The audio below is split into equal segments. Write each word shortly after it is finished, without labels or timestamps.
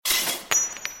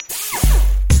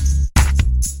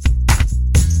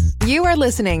You are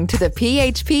listening to the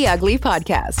BeeHP Ugly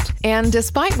podcast. And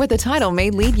despite what the title may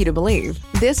lead you to believe,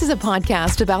 this is a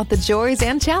podcast about the joys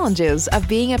and challenges of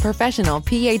being a professional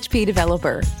BeeHP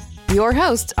developer. Your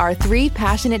hosts are three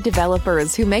passionate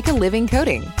developers who make a living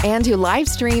coding and who live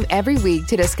stream every week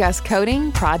to discuss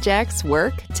coding, projects,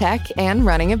 work, tech, and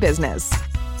running a business.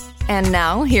 And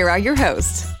now, here are your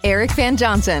hosts, Eric Van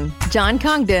Johnson, John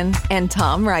Congdon, and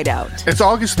Tom Rideout. It's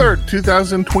August 3rd,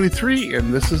 2023,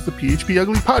 and this is the BeeHP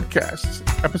Ugly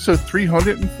Podcast, episode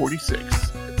 346.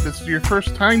 If this is your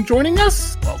first time joining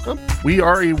us, welcome. We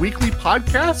are a weekly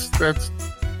podcast that's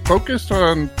focused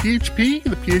on PHP,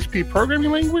 the PHP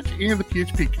programming language, and the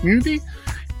PHP community.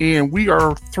 And we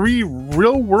are three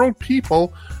real-world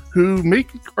people who make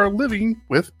our living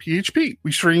with PHP.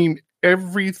 We stream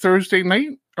every Thursday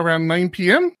night around 9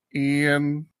 p.m.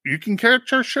 and you can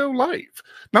catch our show live.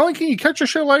 Not only can you catch our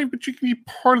show live, but you can be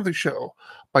part of the show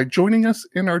by joining us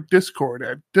in our Discord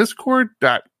at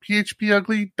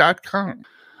discord.phpugly.com.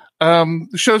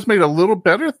 The show's made a little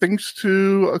better thanks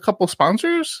to a couple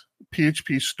sponsors,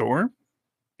 PHP Store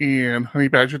and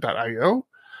honeybadger.io,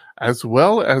 as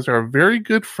well as our very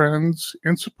good friends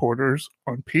and supporters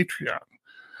on Patreon.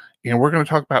 And we're going to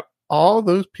talk about all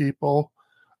those people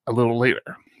a little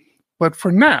later. But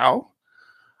for now,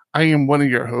 I am one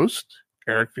of your hosts,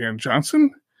 Eric Van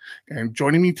Johnson, and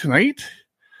joining me tonight,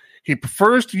 he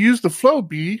prefers to use the flow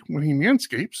bee when he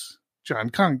manscapes,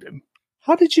 John Congdon.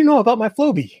 How did you know about my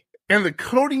flow bee? And the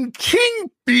coding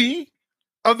king bee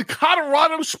of the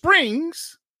Colorado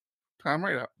Springs, Tom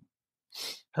Rideout.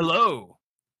 Hello.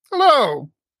 Hello.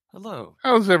 Hello.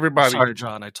 How's everybody? Sorry,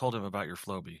 John. I told him about your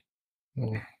flow bee.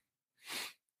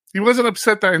 He wasn't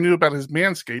upset that I knew about his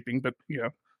manscaping, but, you know,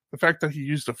 the fact that he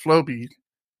used a flow bee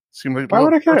seemed like why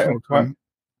would I care? Why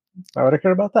would I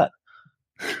care about that?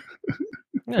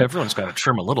 Yeah, everyone's got to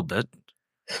trim a little bit.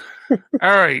 All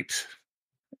right.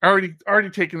 Already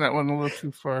taking that one a little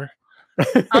too far.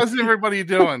 How's everybody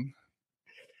doing?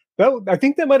 I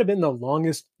think that might have been the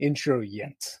longest intro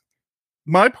yet.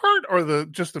 My part or the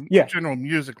general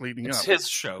music leading it's up? It's his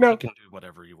show. No. He can do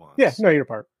whatever he wants. Yeah, no, your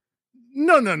part.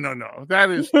 No.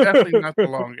 That is definitely not the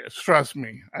longest. Trust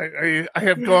me. I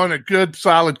have gone a good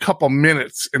solid couple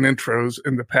minutes in intros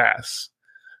in the past.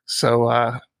 So,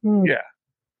 yeah.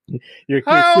 Your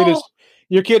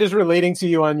kid is relating to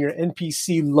you on your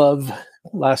NPC love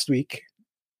last week.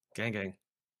 Gang.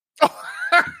 I'm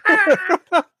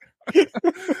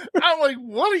like,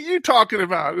 what are you talking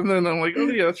about? And then I'm like, oh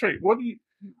yeah, that's right. What do you?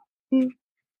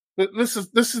 This is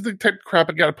the type of crap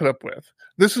I got to put up with.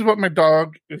 This is what my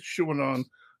dog is chewing on,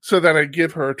 so that I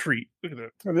give her a treat. Look at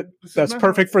it. That's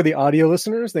perfect for the audio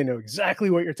listeners. They know exactly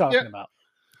what you're talking about.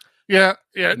 Yeah.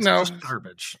 It's No, just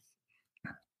garbage.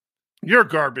 You're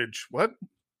garbage. What?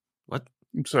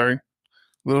 I'm sorry.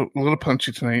 A little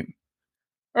punchy tonight.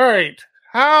 All right.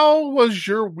 How was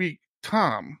your week,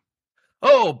 Tom?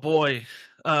 Oh boy.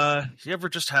 You ever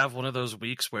just have one of those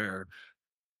weeks where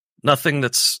nothing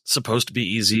that's supposed to be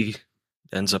easy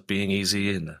ends up being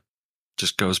easy and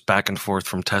just goes back and forth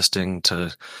from testing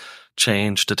to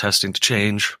change to testing to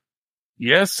change?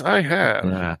 Yes, I have.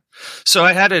 Yeah. So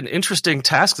I had an interesting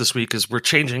task this week as we're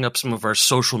changing up some of our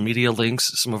social media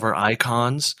links, some of our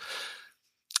icons,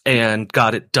 and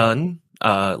got it done.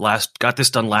 Got this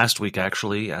done last week,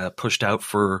 actually, pushed out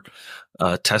for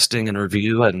testing and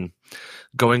review. And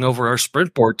going over our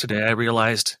sprint board today, I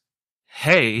realized,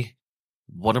 hey,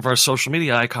 one of our social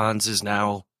media icons is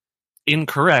now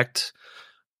incorrect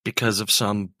because of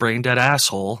some brain dead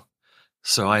asshole.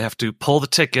 So I have to pull the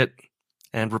ticket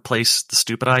and replace the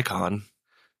stupid icon,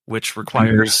 which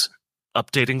requires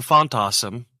updating Font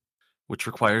Awesome, which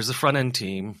requires the front end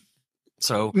team.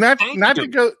 So not to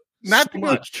go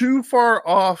too far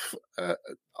off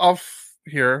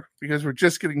here because we're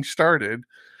just getting started.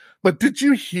 But did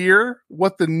you hear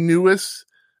what the newest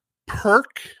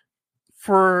perk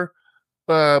for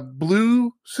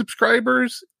Blue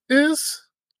subscribers is?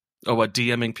 Oh, what,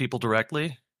 DMing people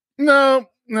directly? No.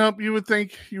 You would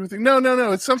think.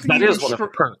 No. It's something that is one of the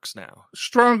perks now.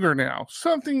 Stronger now.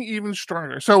 Something even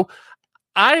stronger. So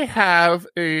I have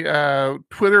a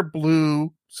Twitter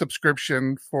Blue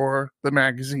subscription for the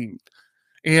magazine,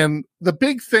 and the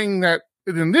big thing that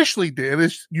it initially did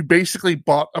is you basically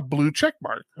bought a blue check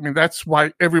mark. I mean, that's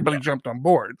why everybody jumped on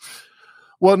board.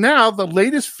 Well, now the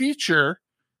latest feature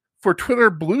for Twitter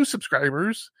Blue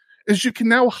subscribers is you can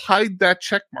now hide that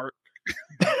check mark.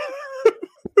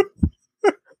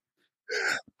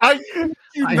 I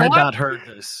had not heard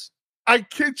this. I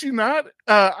kid you not.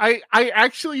 I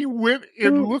actually went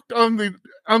and looked on the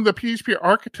PHP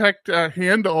Architect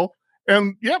handle,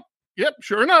 and yep.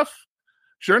 Sure enough,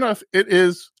 it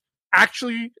is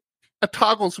actually a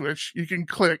toggle switch you can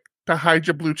click to hide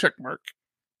your blue check mark.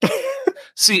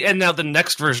 See, and now the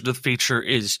next version of the feature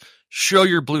is show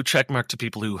your blue check mark to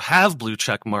people who have blue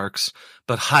check marks,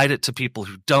 but hide it to people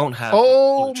who don't have.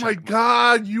 Oh my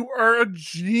God, you are a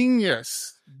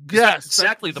genius! Yes,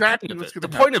 exactly. The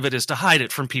point of it is to hide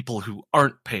it from people who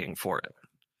aren't paying for it.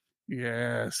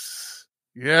 Yes.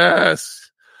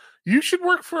 You should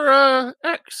work for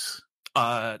X.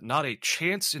 Not a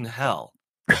chance in hell.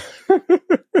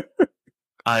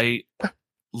 I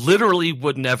literally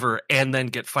would never, and then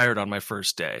get fired on my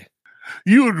first day.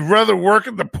 You would rather work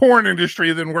in the porn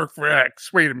industry than work for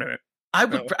X. Wait a minute. I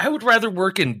would rather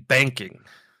work in banking.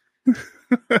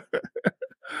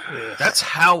 That's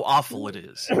how awful it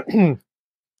is.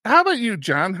 How about you,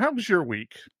 John? How was your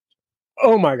week?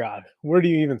 Oh my God. Where do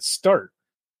you even start?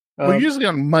 Well, usually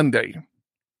on Monday.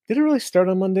 Did it really start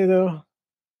on Monday though?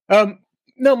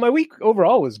 No, my week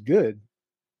overall was good.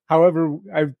 However,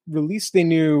 I released a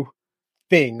new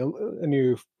thing, a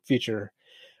new feature.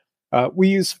 We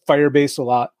use Firebase a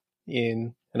lot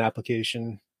in an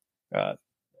application.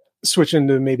 Switch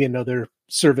into maybe another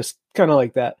service, kind of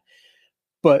like that.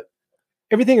 But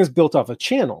everything is built off of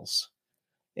channels,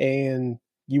 and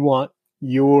you want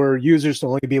your users to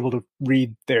only be able to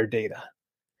read their data.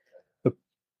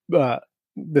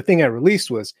 The thing I released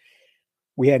was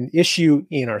we had an issue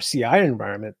in our CI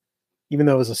environment, even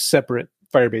though it was a separate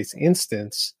Firebase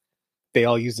instance. They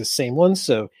all use the same one.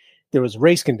 So there was a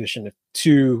race condition. If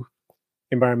two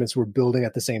environments were building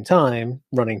at the same time,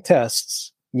 running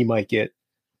tests, you might get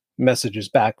messages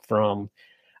back from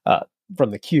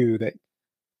the queue that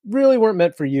really weren't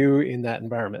meant for you in that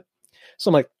environment. So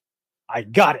I'm like, I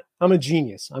got it. I'm a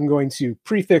genius. I'm going to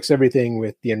prefix everything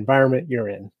with the environment you're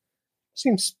in.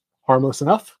 Seems harmless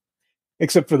enough,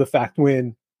 except for the fact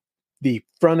when the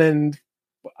front end,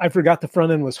 I forgot the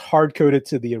front end was hard coded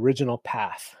to the original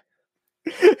path.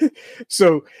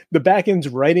 So the back end's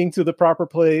writing to the proper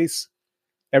place.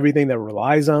 Everything that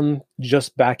relies on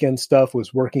just back end stuff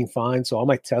was working fine. So all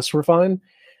my tests were fine,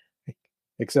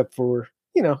 except for,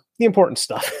 the important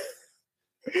stuff.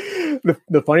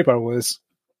 The funny part was,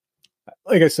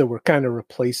 like I said, we're kind of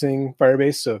replacing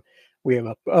Firebase. So we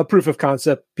have a proof of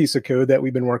concept piece of code that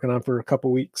we've been working on for a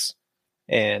couple weeks.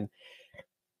 And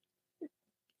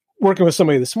working with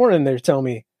somebody this morning, they're telling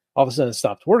me all of a sudden it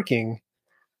stopped working.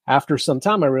 After some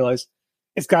time, I realized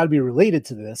it's got to be related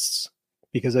to this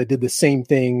because I did the same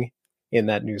thing in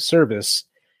that new service.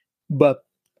 But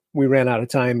we ran out of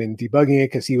time in debugging it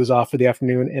because he was off for the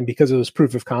afternoon. And because it was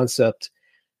proof of concept,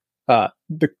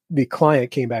 the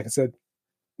client came back and said,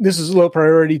 this is low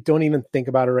priority. Don't even think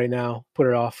about it right now. Put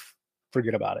it off.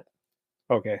 Forget about it.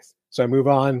 Okay. So I move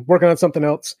on, working on something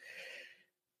else.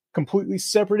 Completely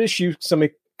separate issue.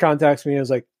 Somebody contacts me and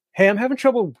was like, hey, I'm having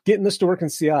trouble getting this to work in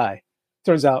CI.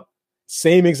 Turns out,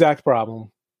 same exact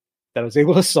problem that I was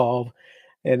able to solve.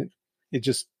 And it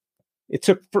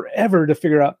took forever to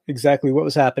figure out exactly what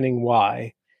was happening,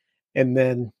 why. And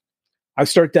then I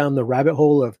start down the rabbit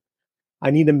hole of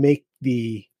I need to make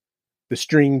the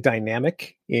string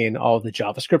dynamic in all the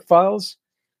JavaScript files.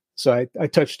 So I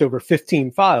touched over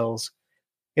 15 files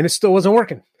and it still wasn't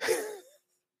working.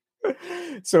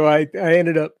 So I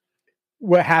ended up,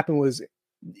 what happened was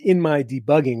in my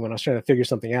debugging, when I was trying to figure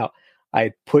something out,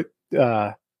 I put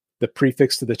the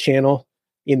prefix to the channel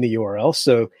in the URL.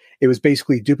 So it was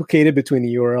basically duplicated between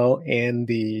the URL and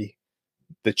the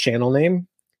channel name.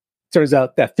 Turns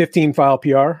out that 15 file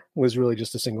PR was really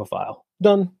just a single file.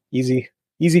 Done. Easy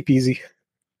peasy.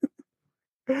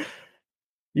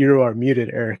 You are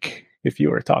muted, Eric, if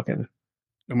you are talking.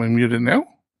 Am I muted now?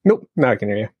 Nope. Now I can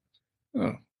hear you.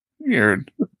 Oh,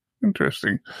 weird.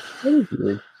 Interesting.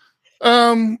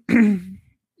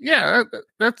 Yeah,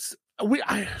 that's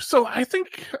so I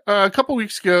think a couple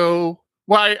weeks ago,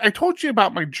 well, I told you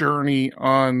about my journey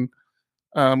on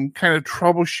kind of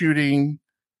troubleshooting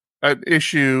an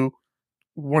issue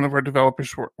one of our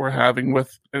developers were having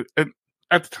with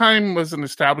at the time was an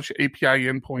established API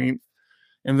endpoint,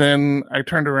 and then I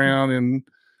turned around and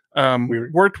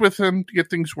worked with him to get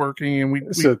things working, and we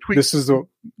tweaked. This is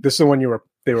the one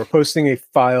they were posting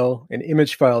an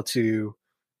image file to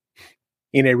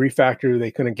in a refactor.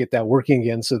 They couldn't get that working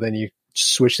again, so then you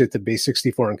switched it to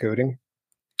base64 encoding.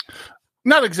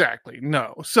 Not exactly,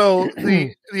 no. So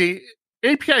the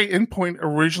API endpoint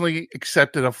originally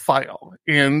accepted a file,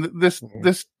 and this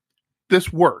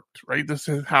worked, right? This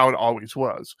is how it always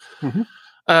was. Mm-hmm.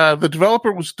 The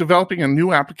developer was developing a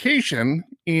new application,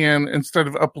 and instead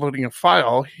of uploading a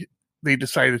file, they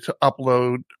decided to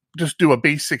just do a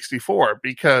base64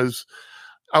 because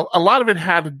a lot of it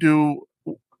had to do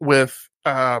with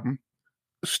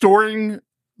storing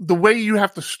the way you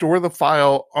have to store the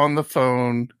file on the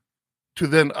phone to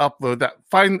then upload that,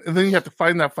 and then you have to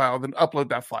find that file, then upload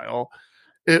that file.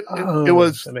 It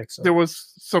was, that makes sense. there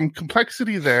was some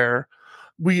complexity there.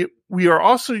 We are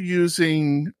also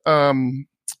using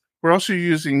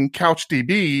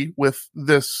CouchDB with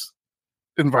this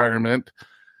environment,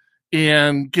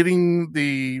 and getting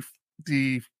the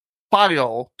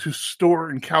file to store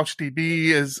in CouchDB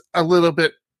is a little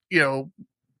bit,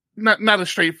 not as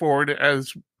straightforward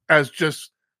as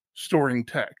just storing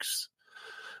text.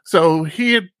 So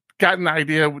he had got an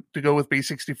idea to go with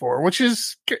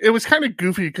base64, it was kind of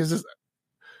goofy because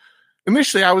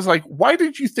initially I was like, why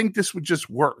did you think this would just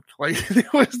work? Like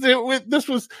this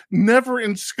was never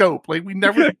in scope. Like we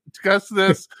never discussed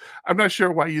this. I'm not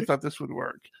sure why you thought this would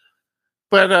work.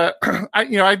 But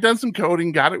I'd done some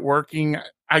coding, got it working.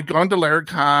 I'd gone to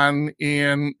Laracon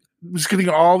and was getting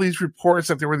all these reports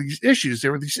that there were these issues.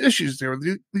 I'm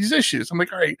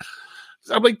like, all right.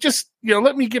 I'm like, just,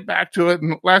 let me get back to it.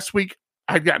 And last week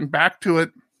I'd gotten back to it,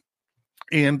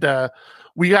 and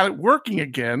we got it working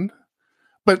again.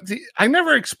 But I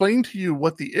never explained to you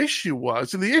what the issue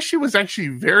was. And the issue was actually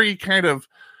very kind of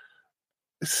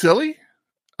silly.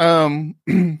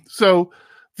 So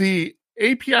the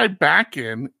API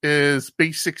backend is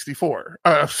base64.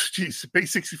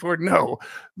 Base64? No.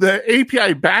 The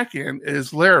API backend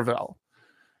is Laravel.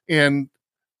 And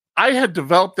I had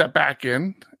developed that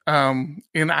backend,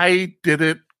 and I did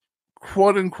it,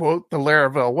 quote unquote, the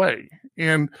Laravel way.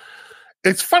 And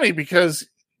it's funny because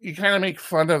you kind of make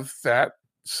fun of that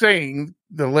saying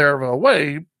the Laravel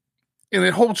way, and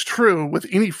it holds true with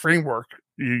any framework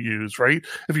you use, right?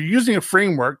 If you're using a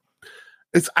framework,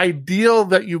 it's ideal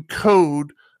that you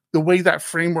code the way that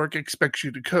framework expects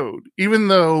you to code, even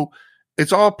though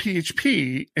it's all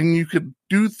PHP and you could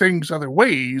do things other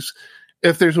ways.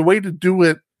 If there's a way to do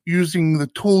it using the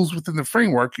tools within the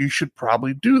framework, you should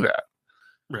probably do that.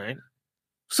 Right.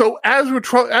 So as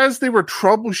they were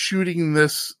troubleshooting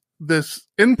this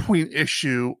endpoint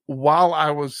issue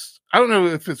I don't know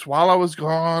if it's while I was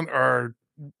gone or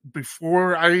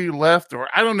before I left, or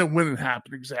I don't know when it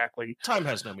happened exactly. Time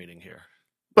has no meaning here.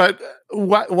 But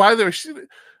why there's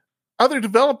other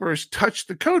developers touched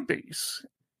the code base,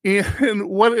 and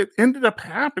what it ended up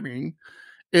happening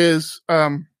is,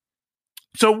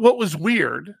 so what was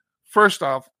weird, first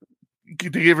off, to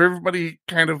give everybody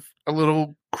kind of a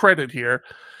little credit here,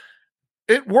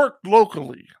 it worked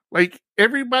locally. Like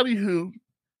everybody who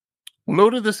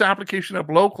loaded this application up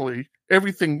locally,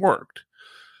 everything worked.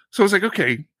 So it's like,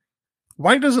 okay,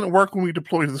 why doesn't it work when we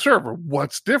deploy to the server?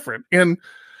 What's different? And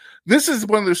this is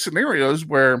one of those scenarios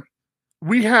where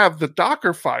we have the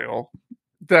Docker file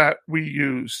that we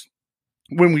use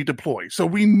when we deploy. So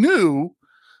we knew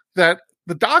that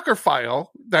the Docker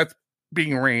file that's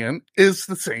being ran is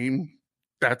the same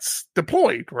that's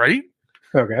deployed, right?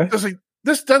 Okay. So it's like,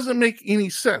 this doesn't make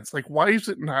any sense. Like, why is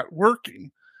it not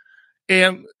working?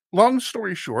 And long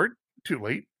story short, too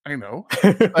late, I know,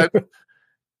 but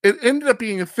it ended up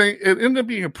being a thing. It ended up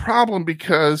being a problem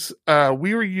because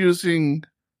we were using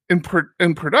in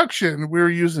production, we were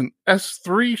using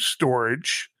S3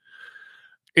 storage,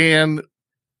 and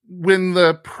when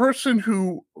the person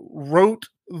who wrote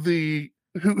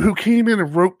who came in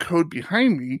and wrote code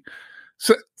behind me,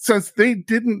 since they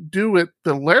didn't do it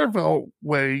the Laravel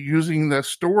way using the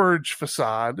storage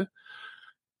facade,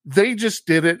 they just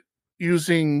did it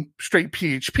using straight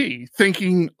PHP,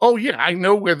 thinking, oh yeah, I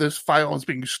know where this file is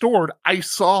being stored. I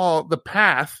saw the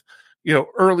path,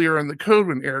 earlier in the code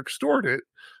when Eric stored it,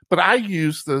 but I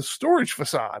used the storage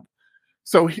facade.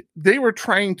 So they were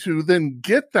trying to then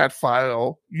get that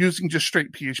file using just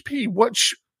straight PHP,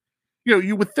 which,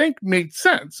 you would think made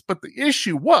sense. But the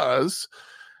issue was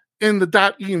in the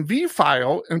 .env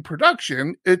file in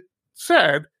production, it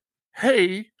said,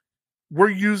 hey, we're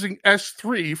using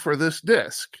S3 for this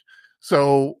disk.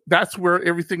 So that's where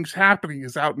everything's happening,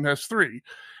 is out in S3.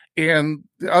 And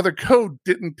the other code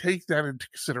didn't take that into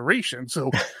consideration. So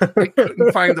they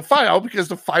couldn't find the file because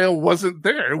the file wasn't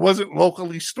there. It wasn't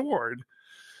locally stored.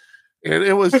 And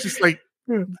it was just like,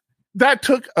 that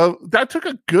took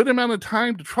a good amount of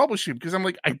time to troubleshoot, because I'm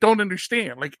like, I don't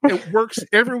understand. Like, it works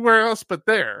everywhere else but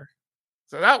there.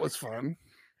 So that was fun.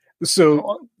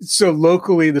 So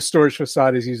locally, the storage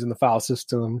facade is using the file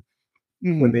system.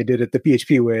 Mm-hmm. When they did it the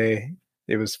PHP way,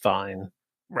 it was fine.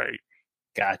 Right.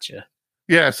 Gotcha.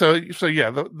 Yeah. So yeah,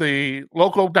 the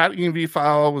local .env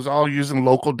file was all using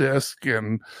local disk,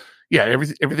 and yeah,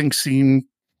 everything seemed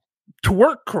to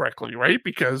work correctly, right?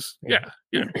 Because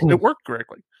it worked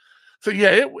correctly. So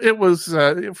yeah, it was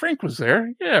Frank was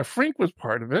there. Yeah, Frank was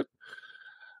part of it.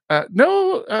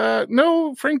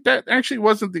 No, Frank, that actually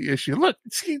wasn't the issue. Look,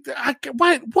 see,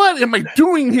 what am I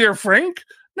doing here, Frank?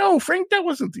 No, Frank, that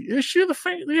wasn't the issue.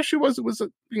 The issue was it was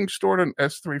being stored on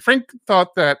S3. Frank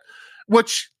thought that,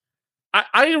 which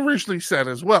I originally said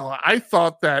as well. I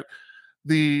thought that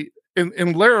in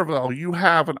Laravel, you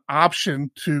have an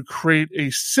option to create a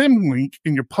symlink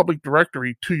in your public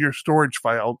directory to your storage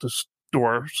file to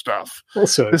store stuff.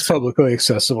 Also, it's publicly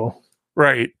accessible.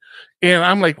 Right. And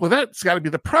I'm like, well, that's got to be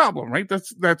the problem, right?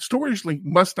 That storage link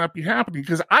must not be happening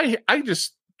because I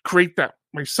just create that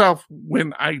myself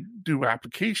when I do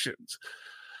applications.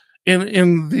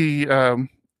 In the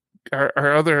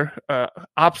our other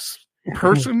ops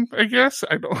person, I guess,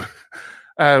 I don't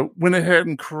went ahead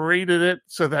and created it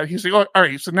so that he's like, oh, all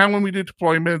right, so now when we do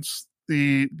deployments,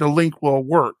 the link will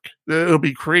work. It'll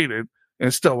be created, and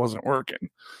it still wasn't working.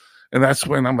 And that's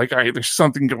when I'm like, all right, there's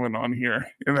something going on here.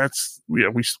 And that's, we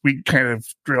kind of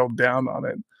drilled down on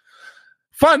it.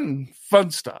 Fun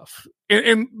stuff.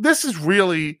 And this is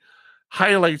really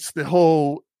highlights the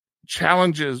whole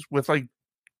challenges with like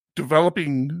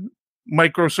developing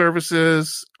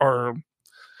microservices or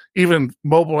even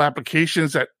mobile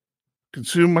applications that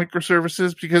consume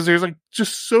microservices, because there's like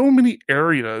just so many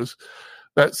areas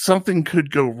that something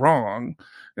could go wrong.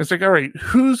 It's like, all right,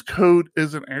 whose code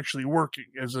isn't actually working?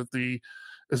 Is it the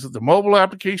mobile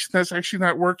application that's actually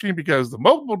not working? Because the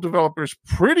mobile developer is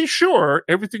pretty sure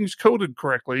everything's coded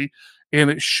correctly and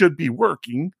it should be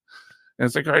working. And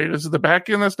it's like, all right, is it the back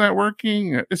end that's not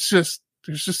working? It's just,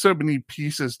 there's just so many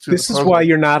pieces to this. This is why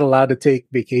you're not allowed to take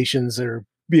vacations or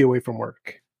be away from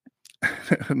work.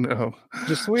 No,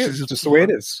 just the way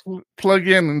it is. Plug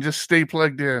in and just stay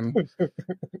plugged in.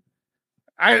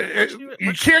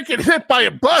 You can't get hit by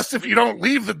a bus if you don't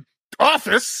leave the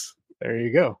office. There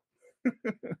you go.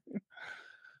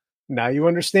 Now you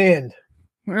understand.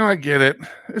 Well, I get it.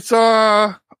 It's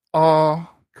all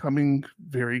coming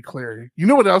very clear. You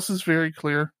know what else is very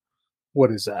clear?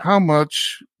 What is that? How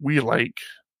much we like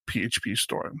PHP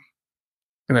Storm.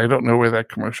 And I don't know where that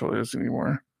commercial is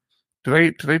anymore.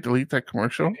 Did I delete that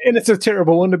commercial? And it's a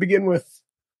terrible one to begin with,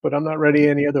 but I'm not ready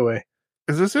any other way.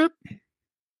 Is this it?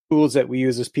 Tools that we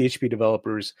use as PHP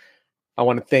developers. I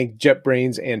want to thank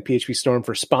JetBrains and PHP Storm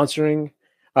for sponsoring.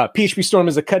 PHP Storm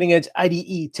is a cutting-edge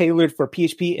IDE tailored for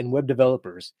PHP and web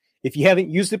developers. If you haven't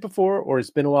used it before or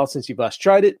it's been a while since you've last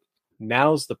tried it,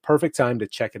 now's the perfect time to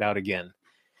check it out again,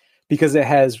 because it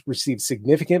has received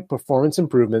significant performance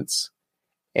improvements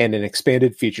and an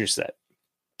expanded feature set.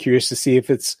 Curious to see if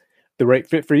it's the right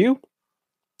fit for you?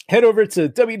 Head over to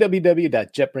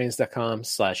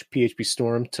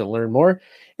www.jetbrains.com/phpstorm to learn more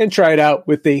and try it out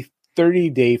with a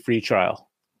 30-day free trial.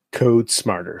 Code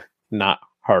smarter, not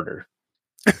harder.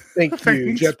 Thank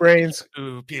you, JetBrains.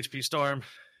 Ooh, PHP Storm.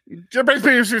 JetBrains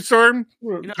PHP Storm.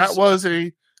 That was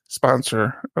a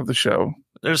sponsor of the show.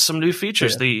 There's some new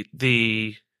features. Yeah.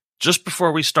 The just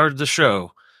before we started the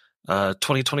show,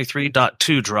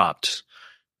 2023.2 dropped.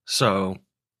 So,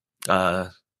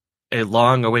 a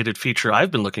long-awaited feature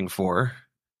I've been looking for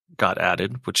got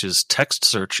added, which is text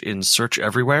search in Search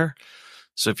Everywhere.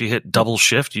 So if you hit double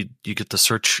shift, you get the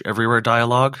Search Everywhere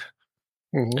dialog,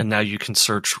 and now you can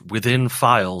search within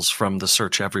files from the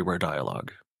Search Everywhere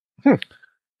dialog.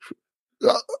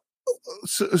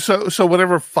 So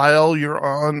whatever file you're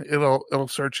on, it'll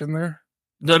search in there?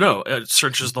 No, it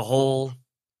searches the whole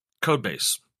code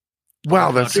base.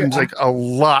 Wow, that seems like a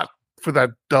lot for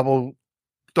that double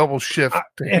shift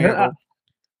to handle.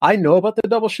 I know about the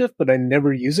double shift, but I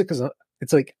never use it because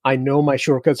it's like I know my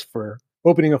shortcuts for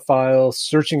opening a file,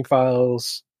 searching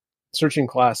files, searching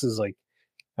classes. Like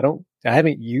I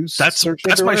haven't used that's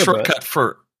my shortcut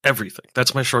for everything.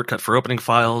 That's my shortcut for opening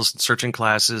files, searching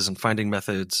classes, and finding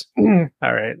methods. All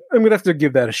right, I'm gonna have to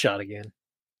give that a shot again.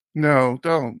 No,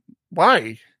 don't.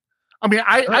 Why? I mean,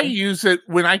 I use it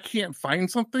when I can't find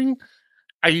something.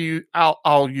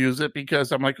 I'll use it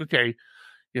because I'm like, okay,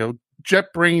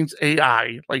 JetBrains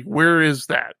AI, like where is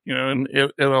that? And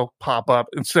it'll pop up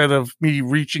instead of me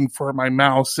reaching for my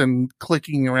mouse and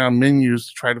clicking around menus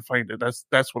to try to find it.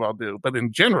 That's what I'll do. But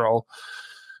in general,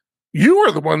 you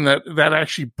are the one that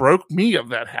actually broke me of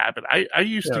that habit. I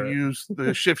used to use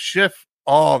the shift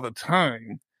all the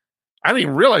time. I didn't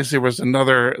even realize there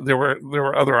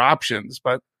were other options,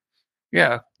 but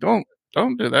yeah, don't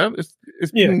do that.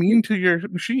 It's being mean to your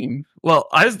machine. Well,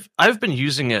 I've been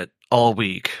using it all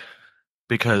week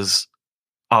because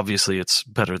obviously it's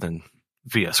better than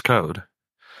VS Code.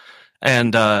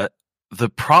 And the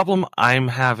problem I'm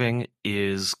having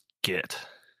is Git.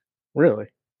 Really?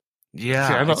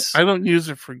 Yeah. See, I don't use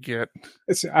it for Git.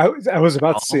 I was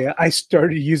about to say I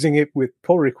started using it with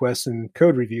pull requests and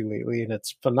code review lately, and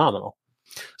it's phenomenal.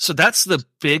 So that's the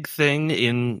big thing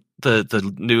in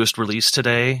the newest release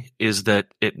today, is that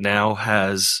it now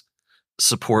has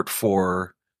support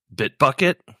for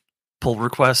Bitbucket, pull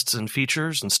requests and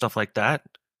features and stuff like that.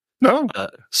 No.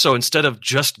 So instead of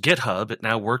just GitHub, it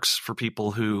now works for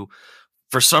people who,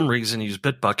 for some reason, use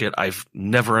Bitbucket. I've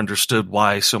never understood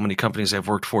why so many companies I've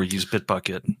worked for use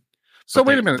Bitbucket. So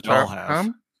wait a minute, they all have.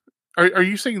 Are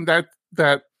you saying that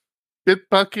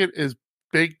Bitbucket is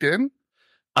baked in?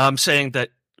 I'm saying that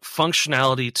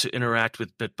functionality to interact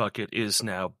with Bitbucket is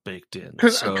now baked in.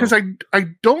 Because I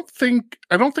don't think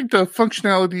the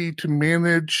functionality to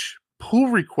manage pull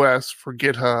requests for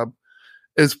GitHub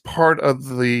is part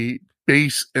of the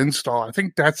base install. I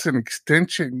think that's an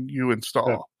extension you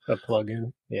install. A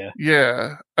plugin, yeah.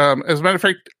 Yeah. As a matter of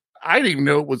fact, I didn't even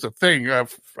know it was a thing.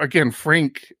 Again,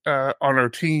 Frank on our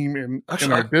team in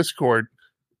our Discord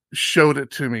showed it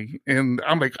to me, and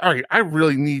I'm like, all right, I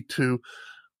really need to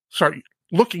start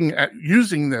looking at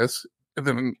using this, and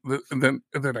then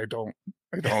I don't.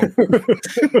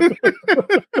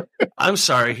 I'm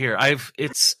sorry. Here,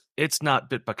 it's not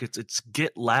Bitbucket. It's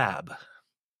GitLab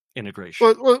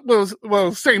integration.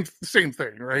 Well, same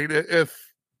thing, right?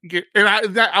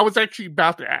 I was actually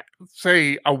about to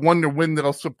say, I wonder when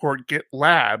they'll support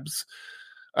GitLabs.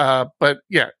 But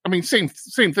yeah, I mean, same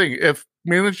thing. If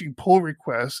managing pull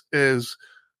requests is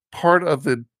part of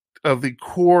the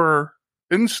core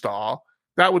install,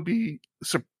 that would be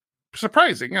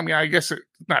surprising. I mean, I guess it's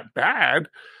not bad.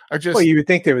 Well, you would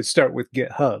think they would start with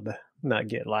GitHub, not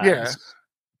GitLabs. Yeah.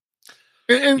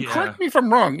 And correct me if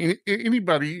I'm wrong.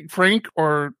 Anybody, Frank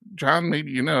or John,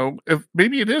 maybe if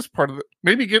maybe it is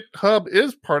maybe GitHub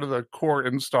is part of the core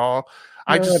install.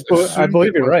 I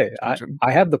believe you're right.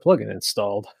 I have the plugin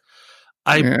installed.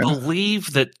 I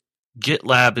believe that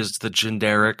GitLab is the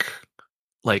generic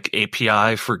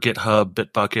API for GitHub,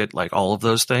 Bitbucket, all of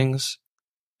those things,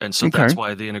 and so that's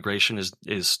why the integration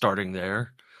is starting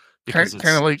there, because it's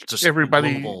kind of like just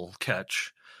everybody global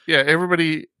catch. Yeah,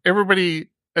 everybody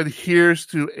adheres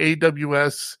to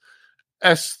AWS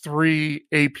S3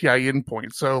 API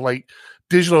endpoint. So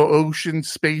DigitalOcean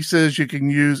Spaces, you can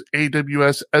use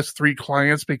AWS S3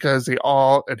 clients because they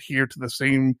all adhere to the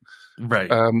same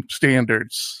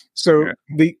standards. So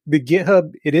the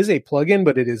GitHub, it is a plugin,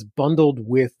 but it is bundled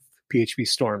with PHP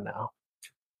Storm now.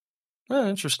 Oh,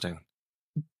 interesting.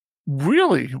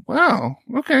 Really? Wow.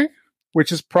 Okay.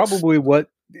 Which is probably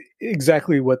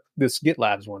exactly what this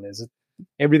GitLabs one is.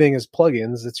 Everything is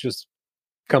plugins. It just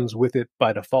comes with it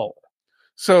by default.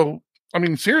 So, I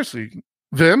mean, seriously,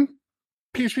 Vim,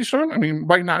 PHP Storm. I mean,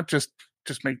 why not just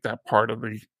make that part of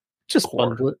the core?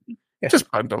 Bundle it? Yeah. Just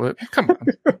bundle it. Come on.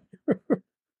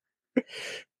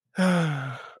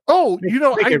 Oh,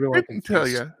 I didn't tell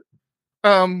you.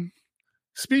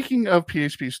 Speaking of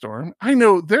PHP Storm, I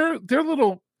know their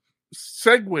little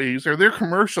segues or their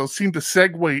commercials seem to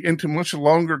segue into much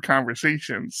longer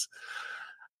conversations.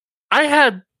 I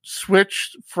had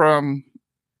switched from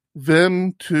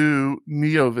Vim to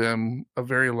NeoVim a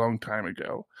very long time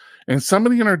ago. And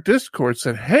somebody in our Discord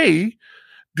said, hey,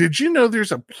 did you know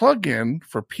there's a plugin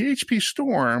for PHP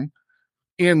Storm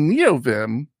and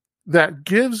NeoVim that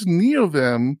gives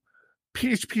NeoVim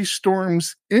PHP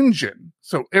Storm's engine?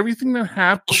 So everything your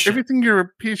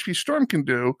PHP Storm can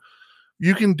do,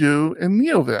 you can do in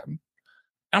NeoVim.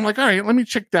 I'm like, all right, let me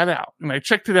check that out. And I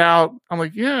checked it out. I'm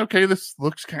like, yeah, okay, this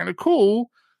looks kind of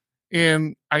cool.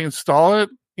 And I install it,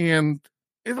 and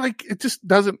it just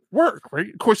doesn't work, right?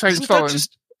 Of course, I install it.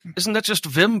 Isn't that just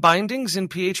Vim bindings in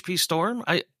PHP Storm?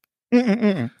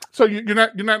 So you're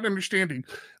not understanding.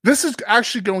 This is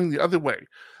actually going the other way.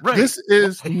 Right. This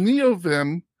is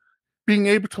NeoVim being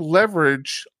able to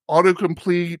leverage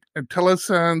autocomplete,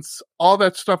 IntelliSense, all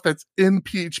that stuff that's in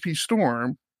PHP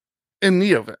Storm in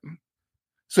NeoVim.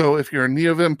 So if you're a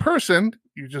NeoVim person,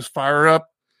 you just fire up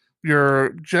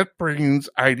your JetBrains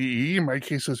IDE, in my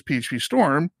case it's PHP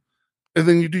Storm, and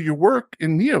then you do your work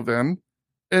in NeoVim,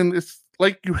 and it's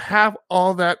like you have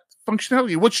all that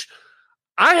functionality, which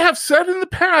I have said in the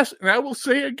past, and I will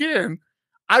say again,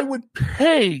 I would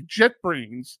pay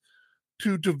JetBrains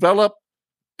to develop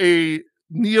a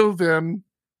NeoVim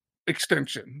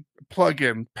extension,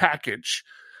 plugin, package.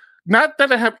 Not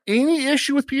that I have any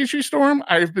issue with PHP Storm.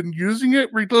 I've been using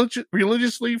it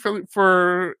religiously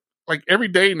for every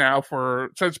day now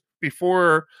since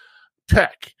before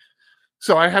tech.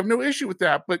 So I have no issue with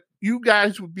that. But you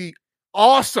guys would be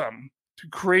awesome to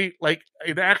create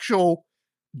an actual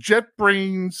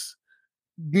JetBrains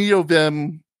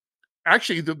NeoVim.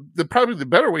 Actually, the probably the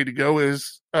better way to go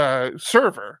is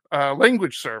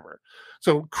language server.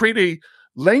 So create a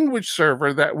language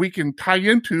server that we can tie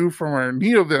into from our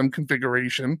NeoVim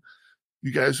configuration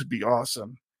You guys would be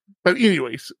awesome. But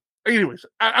anyways,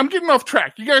 I'm getting off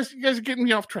track. You guys are getting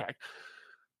me off track.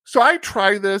 So I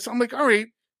try this. I'm like, all right,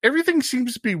 everything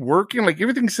seems to be working. Like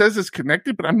everything says it's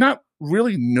connected, but I'm not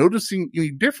really noticing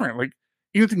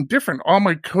anything different. All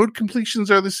my code completions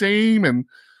are the same, and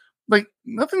like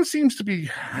nothing seems to be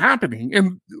happening.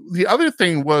 And the other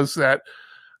thing was that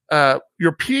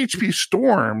your PHP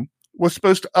Storm was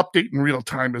supposed to update in real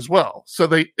time as well. So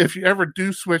if you ever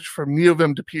do switch from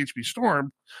NeoVim to PHP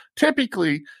Storm,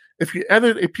 typically if you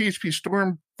edit a PHP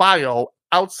Storm file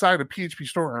outside of PHP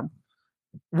Storm,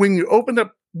 when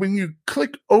you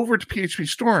click over to PHP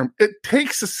Storm, it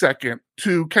takes a second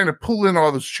to kind of pull in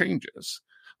all those changes,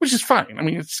 which is fine. I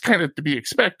mean, it's kind of to be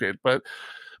expected, but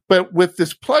with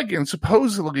this plugin,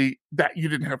 supposedly that you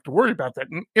didn't have to worry about that.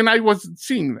 And I wasn't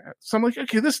seeing that. So I'm like,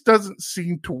 okay, this doesn't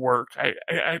seem to work.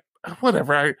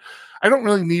 Whatever. I don't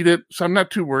really need it. So I'm not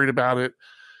too worried about it.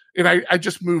 And I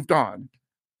just moved on.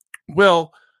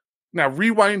 Well, now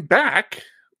rewind back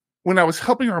when I was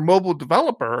helping our mobile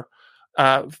developer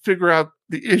figure out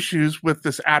the issues with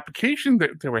this application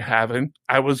that they were having.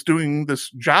 I was doing this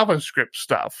JavaScript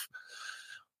stuff,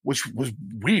 which was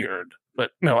weird.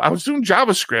 But no, I was doing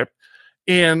JavaScript,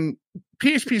 and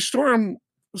PHP Storm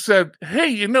said, hey,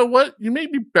 you know what? You may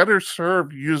be better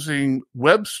served using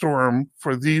WebStorm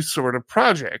for these sort of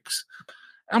projects.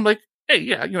 I'm like, hey,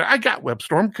 yeah, I got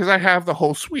WebStorm because I have the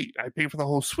whole suite. I pay for the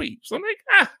whole suite. So I'm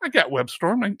like, I got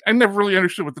WebStorm. I never really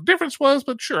understood what the difference was,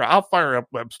 but sure, I'll fire up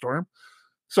WebStorm.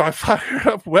 So I fired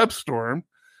up WebStorm,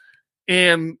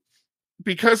 and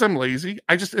because I'm lazy,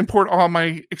 I just import all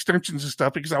my extensions and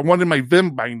stuff because I wanted my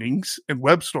Vim bindings in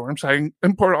WebStorm. So I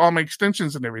import all my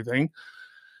extensions and everything.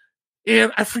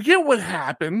 And I forget what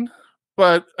happened,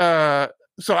 but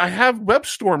so I have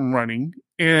WebStorm running,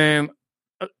 and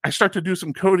I start to do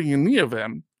some coding in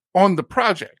NeoVim on the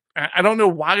project. I don't know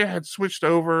why I had switched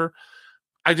over.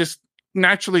 I just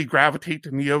naturally gravitate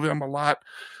to NeoVim a lot.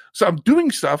 So I'm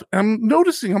doing stuff, and I'm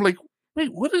noticing, I'm like,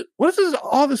 wait, what is this,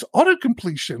 all this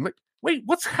auto-completion? Like, wait,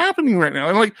 what's happening right now?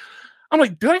 And I'm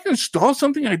like, did I install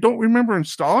something I don't remember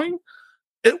installing?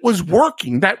 It was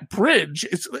working. That bridge,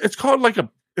 it's called like I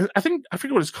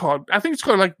forget what it's called. I think it's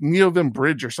called like NeoVim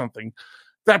Bridge or something.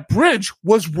 That bridge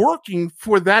was working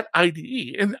for that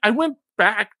IDE. And I went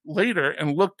back later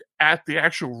and looked at the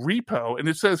actual repo, and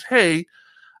it says, hey,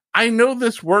 I know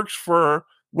this works for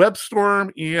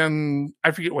WebStorm and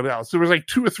I forget what else. There was like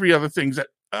 2 or 3 other things that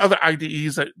other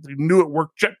IDEs that they knew it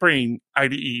worked, JetBrains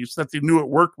IDEs that they knew it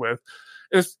worked with.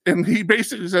 And he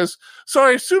basically says, so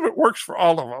I assume it works for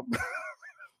all of them.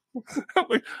 I'm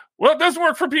like, well, it doesn't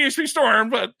work for PHP Storm,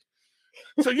 but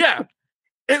so yeah,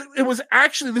 it was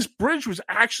actually, this bridge was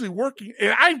actually working.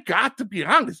 And I've got to be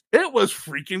honest, it was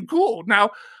freaking cool.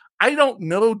 Now, I don't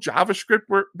know JavaScript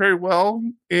very well.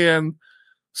 And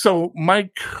so my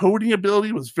coding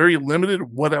ability was very limited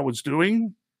what I was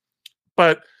doing.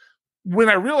 But when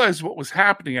I realized what was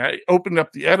happening, I opened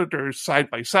up the editors side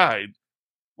by side.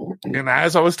 And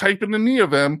as I was typing in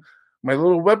NeoVim, my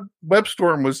little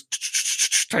WebStorm was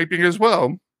typing as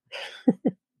well.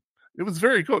 It was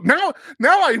very cool. Now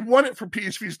I want it for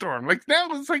PHP Storm. Like now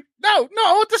it's like, no,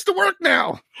 I want this to work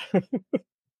now.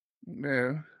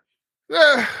 Yeah.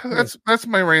 That's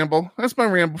my ramble. That's my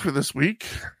ramble for this week.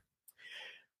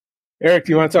 Eric,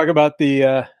 do you want to talk about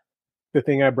the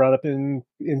thing I brought up in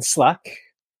Slack?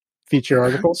 Feature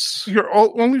articles. Your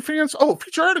OnlyFans? Oh,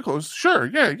 feature articles. Sure.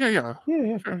 Yeah.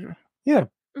 Sure. Yeah.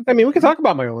 I mean, we can talk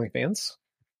about my OnlyFans.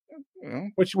 Yeah.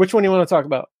 Which one do you want to talk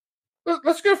about?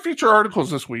 Let's go feature articles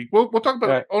this week. We'll talk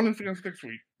about OnlyFans next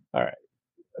week. All right.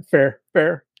 Fair.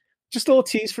 Just a little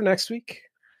tease for next week.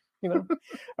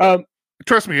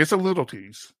 Trust me, it's a little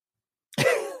tease.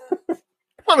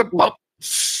 What a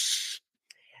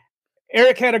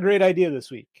Eric had a great idea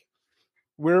this week.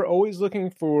 We're always looking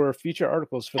for feature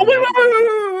articles for.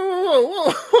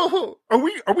 Whoa. Are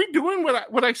we doing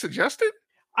what I suggested?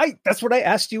 That's what I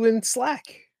asked you in Slack.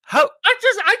 How?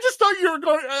 I just thought you were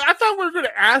going. I thought we were going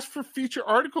to ask for feature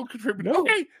article contributors. No.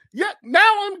 Okay, yeah.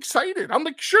 Now I'm excited. I'm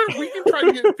like, sure, we can try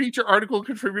to get feature article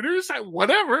contributors,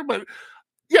 whatever. But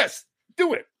yes,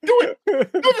 do it. Do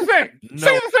the thing.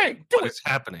 Say the thing. Do it. What's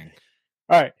happening?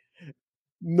 All right.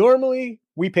 Normally,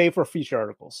 we pay for feature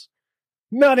articles.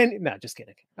 No, just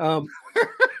kidding. Now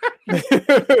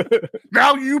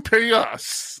you pay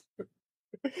us.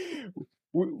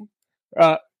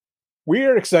 We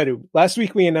are excited. Last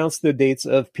week, we announced the dates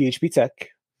of PHP Tech,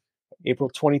 April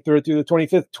 23rd through the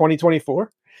 25th,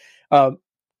 2024.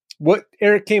 What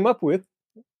Eric came up with,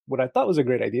 what I thought was a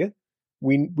great idea,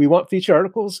 we want feature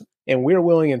articles, and we're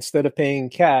willing, instead of paying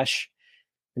cash,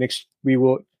 we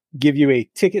will give you a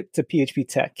ticket to PHP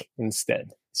Tech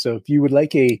instead. So if you would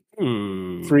like a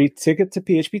free ticket to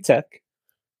PHP Tech,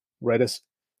 write us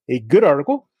a good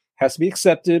article. Has to be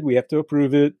accepted. We have to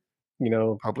approve it.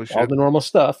 Publish all it. the normal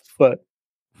stuff. But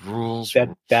rules.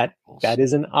 That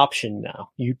is an option now.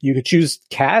 You could choose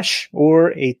cash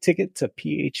or a ticket to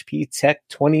PHP Tech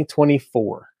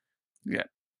 2024.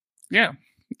 Yeah.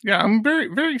 I'm very,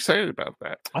 very excited about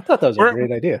that. I thought that was a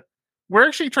great idea. We're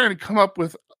actually trying to come up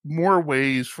with more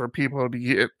ways for people to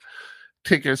get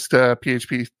tickets to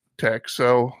PHP Tech.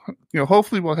 So,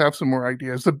 hopefully we'll have some more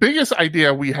ideas. The biggest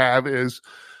idea we have is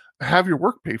have your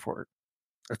work pay for it.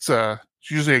 It's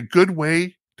usually a good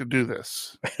way to do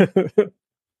this.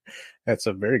 That's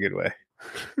a very good way.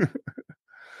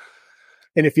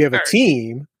 And if you have a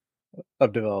team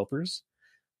of developers,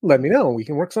 let me know. We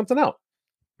can work something out.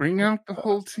 Bring out the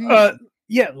whole team.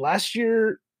 Last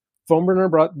year, PhoneBurner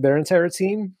brought their entire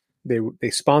team. They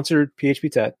sponsored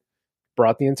PHP Tech,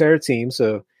 brought the entire team.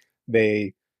 So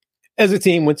they, as a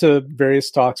team, went to various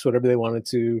talks, whatever they wanted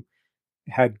to,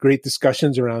 had great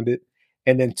discussions around it,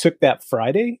 and then took that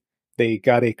Friday. They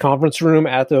got a conference room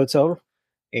at the hotel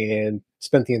and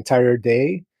spent the entire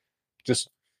day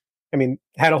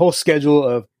had a whole schedule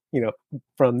of,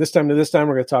 from this time to this time,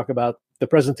 we're going to talk about the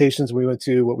presentations we went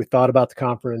to, what we thought about the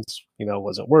conference,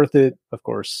 was it worth it? Of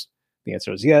course, the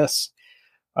answer is yes.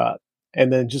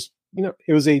 And then just,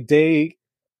 it was a day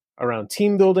around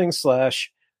team building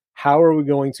 / how are we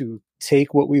going to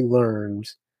take what we learned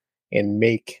and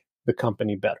make the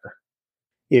company better?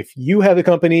 If you have a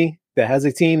company that has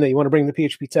a team that you want to bring to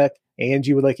PHP Tech and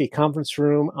you would like a conference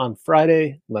room on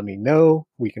Friday, let me know.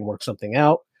 We can work something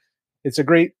out. It's a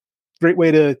great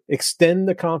way to extend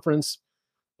the conference,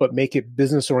 but make it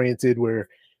business oriented where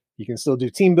you can still do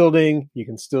team building. You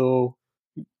can still,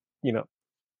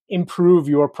 improve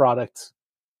your product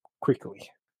quickly.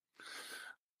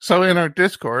 So in our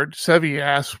Discord, Sevi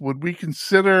asked, would we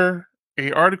consider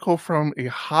an article from a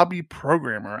hobby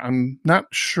programmer? I'm not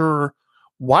sure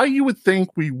why you would think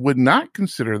we would not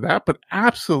consider that, but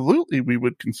absolutely we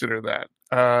would consider that.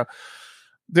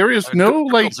 There is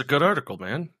it's a good article,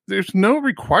 man. There's no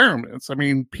requirements. I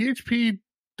mean, PHP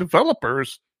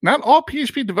developers, not all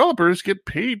PHP developers get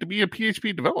paid to be a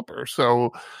PHP developer.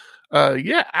 So,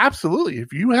 absolutely.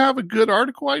 If you have a good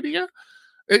article idea,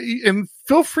 and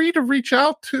feel free to reach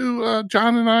out to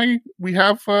John and I. We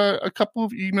have a couple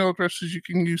of email addresses you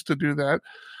can use to do that.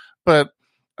 But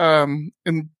and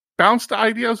bounce the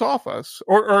ideas off us.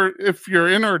 Or if you're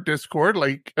in our Discord,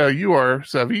 like you are,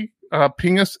 Sevi,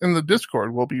 ping us in the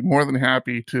Discord. We'll be more than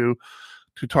happy to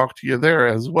talk to you there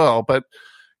as well. But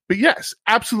yes,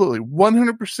 absolutely,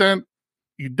 100%.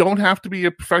 You don't have to be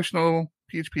a professional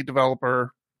PHP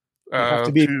developer. You have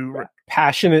to be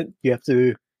passionate. You have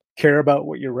to care about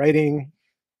what you're writing.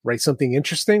 Write something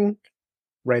interesting.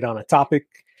 Write on a topic.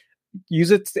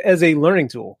 Use it as a learning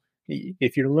tool.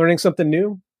 If you're learning something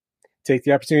new, take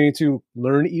the opportunity to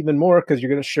learn even more because you're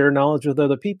going to share knowledge with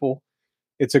other people.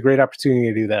 It's a great opportunity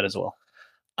to do that as well.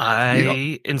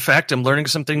 In fact, am learning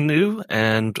something new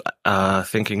and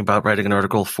thinking about writing an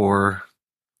article for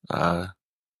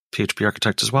PHP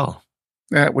Architect as well.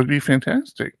 That would be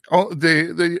fantastic.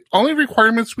 The only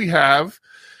requirements we have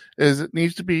is it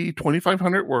needs to be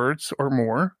 2,500 words or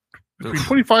more.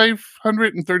 Between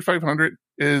 2,500 and 3,500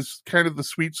 is kind of the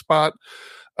sweet spot.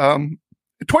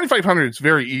 2,500 is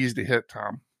very easy to hit,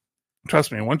 Tom.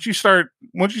 Trust me. Once you start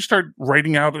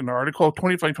writing out an article,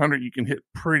 2,500 you can hit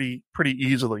pretty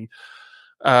easily.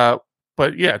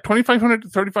 But yeah, 2,500 to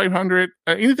 3,500.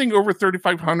 Anything over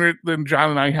 3,500, then John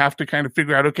and I have to kind of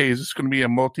figure out, okay, is this going to be a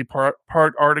multi-part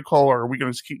article, or are we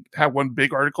going to have one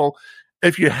big article?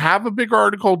 If you have a big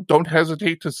article, don't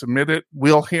hesitate to submit it.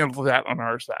 We'll handle that on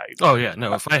our side. Oh yeah,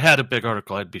 no. If I had a big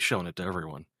article, I'd be showing it to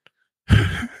everyone.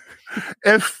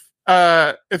 If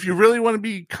you really want to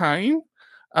be kind,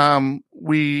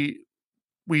 we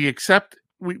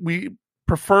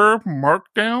prefer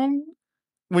Markdown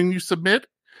when you submit,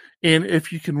 and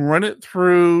if you can run it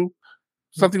through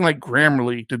something like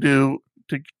Grammarly to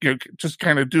just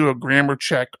kind of do a grammar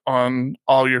check on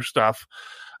all your stuff,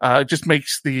 it just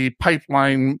makes the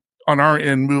pipeline on our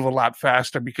end move a lot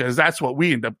faster, because that's what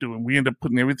we end up doing. We end up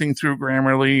putting everything through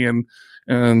Grammarly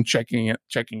and checking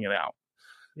it out.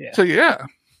 Yeah. So yeah,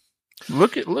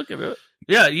 look at it.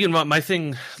 Yeah, my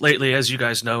thing lately, as you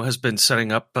guys know, has been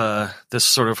setting up this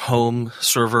sort of home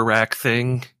server rack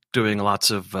thing, doing lots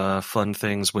of fun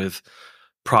things with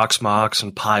Proxmox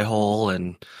and Pi-hole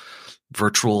and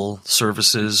virtual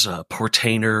services,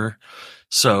 Portainer.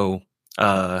 So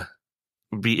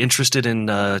be interested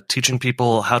in teaching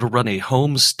people how to run a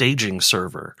home staging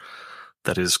server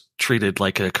that is treated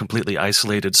like a completely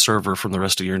isolated server from the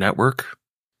rest of your network,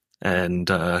 and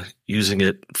using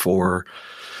it for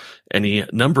any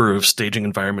number of staging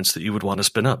environments that you would want to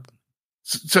spin up.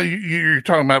 So you're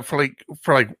talking about for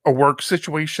a work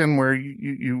situation where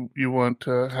you want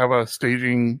to have a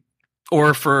staging,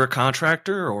 or for a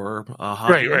contractor or a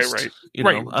hobbyist. Right. You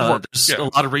know, there's a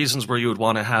lot of reasons where you would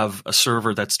want to have a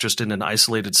server that's just in an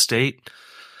isolated state.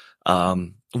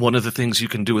 One of the things you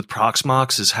can do with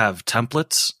Proxmox is have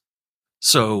templates.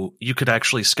 So you could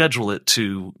actually schedule it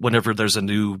to whenever there's a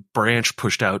new branch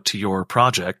pushed out to your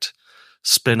project,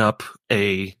 spin up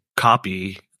a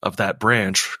copy of that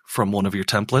branch from one of your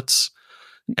templates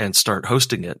and start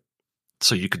hosting it.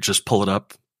 So you could just pull it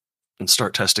up and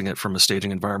start testing it from a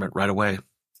staging environment right away.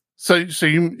 So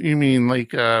you mean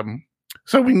like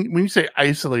so when you say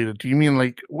isolated, do you mean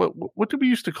like what did we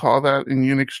used to call that in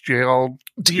Unix? Jailed?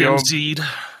 DMZ'd.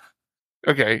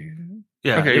 Okay.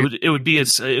 Yeah, okay. it would be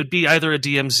either a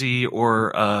DMZ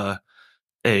or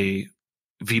a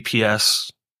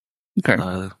VPS. Okay.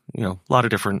 You know, a lot of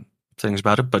different things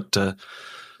about it, but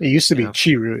it used to be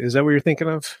Chiroot. Is that what you're thinking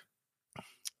of?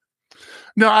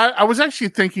 No, I was actually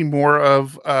thinking more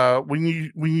of when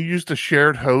you used a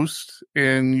shared host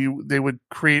and they would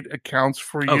create accounts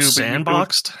for you. Oh,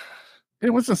 sandboxed?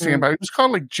 It wasn't sandboxed. It was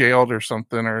called like jailed or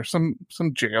something, or some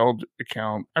jailed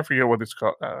account. I forget what it's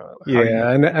called. I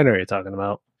know what you're talking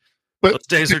about. But those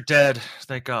days are dead.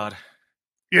 Thank God.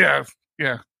 Yeah.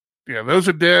 Those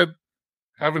are dead.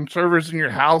 Having servers in your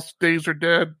house, days are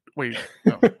dead. Wait,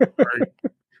 no, sorry.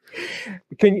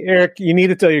 Eric, you need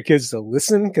to tell your kids to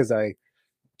listen, because I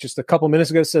just a couple minutes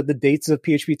ago said the dates of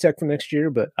PHP Tech for next year,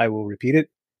 but I will repeat it.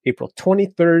 April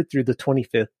 23rd through the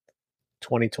 25th,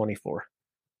 2024.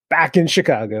 Back in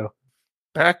Chicago.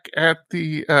 Back at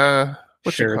the,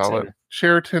 what you call it?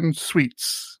 Sheraton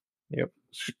Suites. Yep.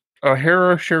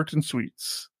 O'Hara Sheraton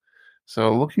Suites.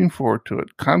 So looking forward to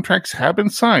it. Contracts have been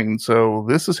signed, so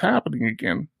this is happening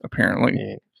again,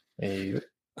 apparently.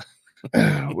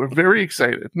 We're very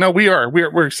excited. No, we are.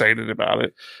 We're excited about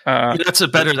it. That's a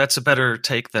better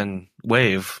take than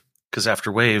Wave, because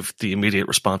after Wave, the immediate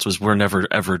response was, "We're never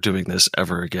ever doing this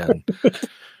ever again."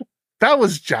 That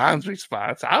was John's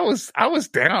response. I was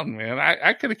down, man.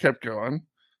 I could have kept going.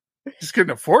 Just couldn't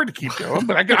afford to keep going,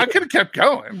 but I could have kept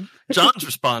going. John's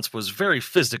response was very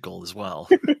physical as well.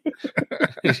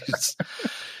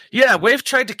 Yeah, Wave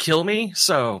tried to kill me,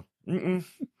 so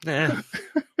nah.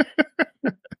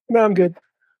 No, I'm good.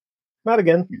 Not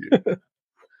again.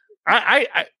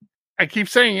 I keep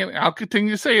saying it. I'll continue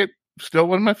to say it. Still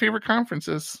one of my favorite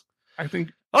conferences. I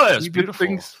think. Oh, yeah, it's beautiful.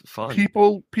 Things fun.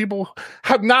 People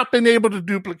have not been able to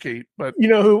duplicate. But you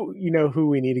know who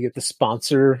we need to get to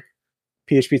sponsor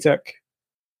PHP Tech?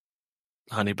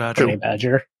 Honey Badger.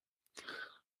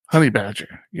 Honey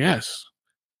Badger. Yes.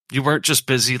 You weren't just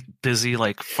busy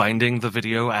like finding the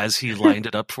video as he lined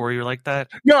it up for you like that?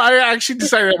 No, I actually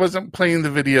decided I wasn't playing the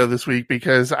video this week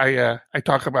because I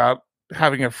talk about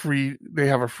having they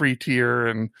have a free tier,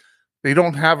 and they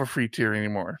don't have a free tier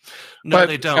anymore. No, but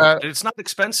they don't. It's not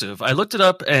expensive. I looked it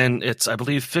up, and it's, I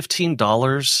believe,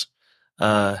 $15.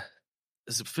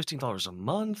 Is it $15 a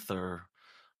month, or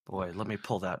boy? Let me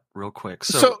pull that real quick.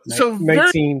 So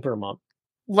 19 per month.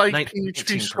 Like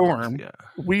PHP Storm,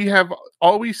 we have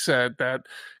always said that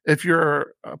if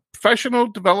you're a professional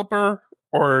developer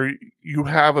or you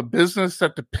have a business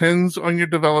that depends on your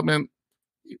development,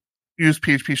 use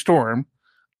PHP Storm.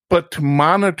 But to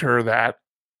monitor that,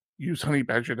 use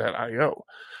honeybadger.io.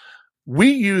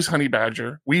 We use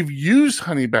Honeybadger. We've used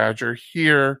Honeybadger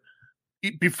here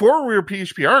before we were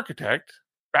PHP Architect,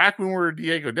 back when we were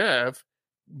Diego Dev,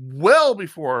 well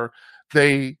before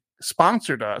they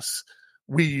sponsored us.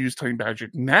 We used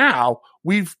Honeybadger. Now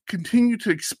we've continued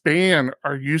to expand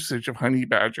our usage of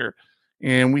Honeybadger,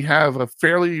 and we have a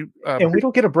fairly and we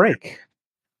don't get a break.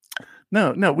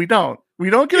 No, we don't. We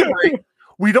don't get a break.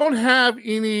 We don't have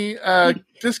any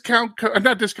referral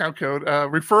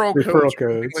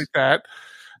codes like that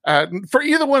for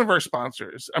either one of our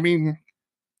sponsors. I mean,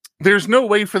 there's no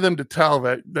way for them to tell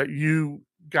that you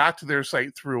got to their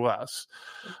site through us.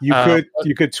 You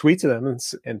could tweet to them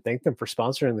and thank them for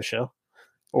sponsoring the show.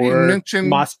 Or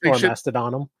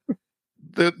Mastodon them.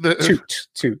 The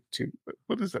toot.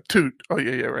 What is that? Toot. Oh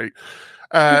yeah, right.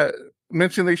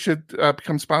 Mention they should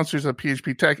become sponsors of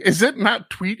PHP Tech. Is it not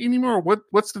tweet anymore? What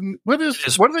do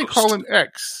they call an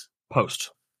X?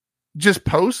 Post. Just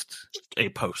post? Just a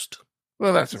post.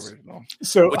 Well, that's original.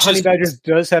 So Honeybadger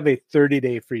does have a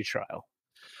 30-day free trial.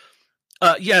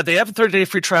 Yeah, they have a 30-day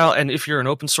free trial, and if you're an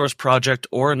open source project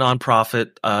or a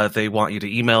nonprofit, they want you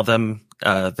to email them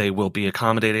They will be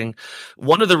accommodating.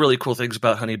 One of the really cool things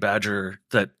about Honey Badger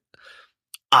that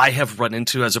I have run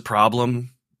into as a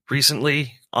problem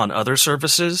recently on other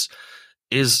services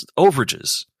is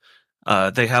overages.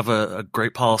 They have a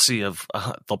great policy of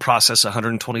they'll process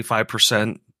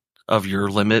 125% of your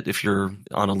limit if you're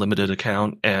on a limited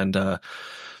account, and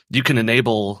you can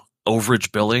enable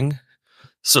overage billing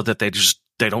so that they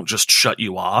don't just shut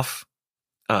you off.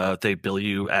 They bill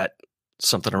you at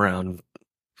something around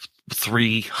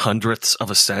 0.03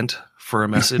 of a cent for a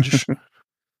message.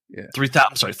 Yeah.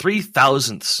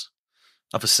 3,000ths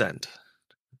of a cent.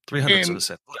 300ths of a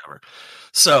cent, whatever.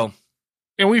 So,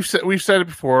 and we've said it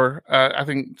before. I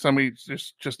think somebody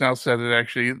just now said it.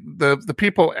 Actually, the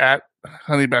people at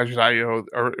honeybadgers.io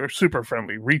are super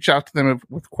friendly. Reach out to them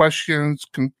with questions,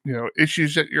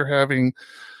 issues that you're having.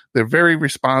 They're very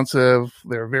responsive.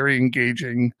 They're very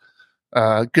engaging.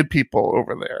 Good people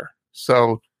over there.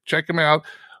 So check them out.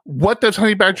 What does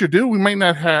Honey Badger do? We might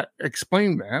not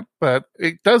explain that, but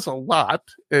it does a lot.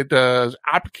 It does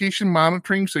application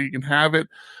monitoring, so you can have it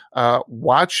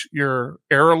watch your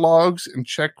error logs and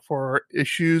check for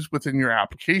issues within your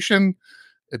application.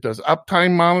 It does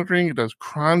uptime monitoring. It does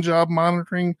cron job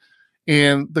monitoring.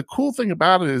 And the cool thing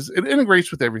about it is it integrates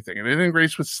with everything. It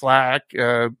integrates with Slack,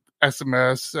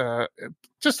 SMS,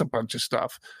 just a bunch of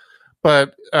stuff.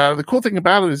 But the cool thing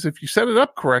about it is if you set it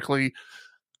up correctly,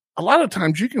 a lot of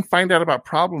times you can find out about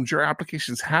problems your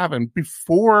application's having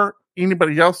before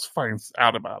anybody else finds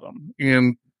out about them,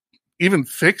 and even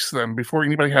fix them before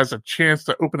anybody has a chance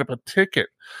to open up a ticket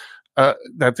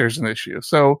that there's an issue.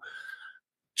 So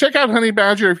check out Honey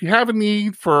Badger if you have a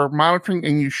need for monitoring,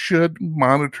 and you should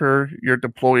monitor your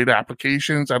deployed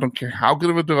applications. I don't care how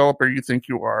good of a developer you think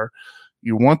you are.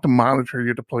 You want to monitor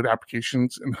your deployed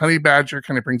applications, and Honey Badger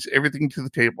kind of brings everything to the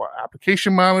table.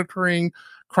 Application monitoring,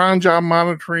 cron job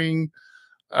monitoring.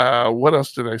 What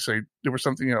else did I say? There was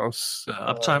something else.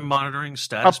 Uptime monitoring,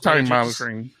 status uptime pages,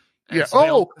 monitoring. Yeah.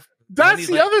 Oh, that's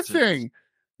the other thing.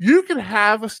 You can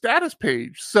have a status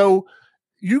page. So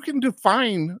you can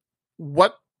define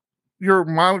what you're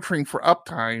monitoring for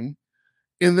uptime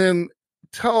and then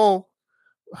tell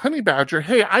Honey Badger,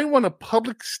 hey, I want a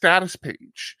public status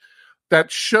page that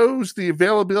shows the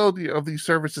availability of these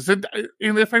services. And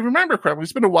if I remember correctly,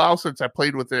 it's been a while since I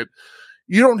played with it.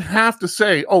 You don't have to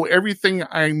say, oh, everything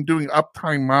I'm doing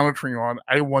uptime monitoring on,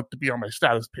 I want to be on my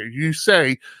status page. You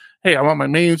say, hey, I want my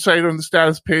main site on the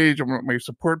status page. I want my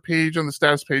support page on the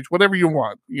status page, whatever you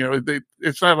want.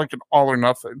 It's not like an all or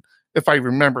nothing, if I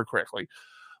remember correctly.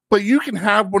 But you can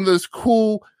have one of those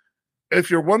cool, if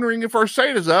you're wondering if our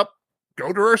site is up,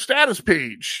 go to our status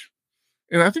page.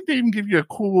 And I think they even give you a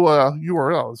cool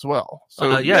URL as well.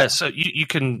 So so you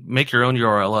can make your own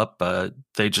URL up.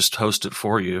 They just host it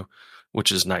for you,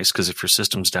 which is nice because if your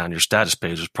system's down, your status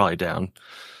page is probably down.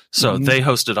 So they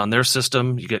host it on their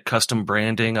system. You get custom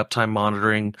branding, uptime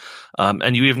monitoring,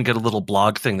 and you even get a little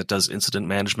blog thing that does incident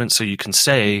management. So you can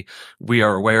say, we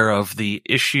are aware of the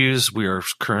issues. We are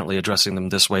currently addressing them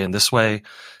this way,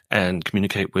 and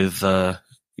communicate with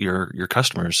your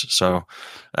customers. So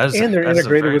and they're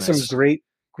integrated with some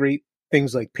great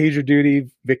things like PagerDuty,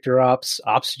 VictorOps,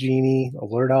 OpsGenie,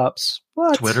 AlertOps,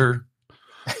 Twitter,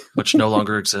 which no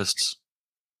longer exists.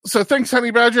 So thanks,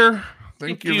 Honey Badger.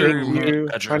 Thank you very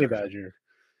much, Honey Badger.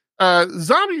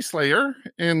 Zombie Slayer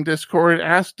in Discord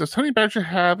asked, does Honey Badger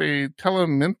have a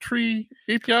telemetry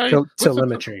API?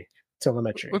 Telemetry.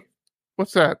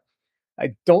 What's that?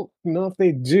 I don't know if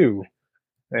they do.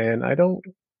 And I don't...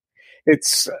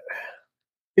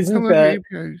 Isn't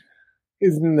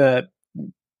that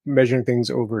measuring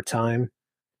things over time?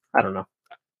 I don't know.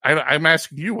 I'm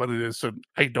asking you what it is, so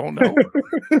I don't know.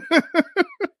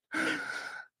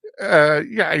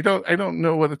 I don't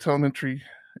know what a telemetry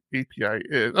API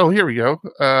is. Oh, here we go.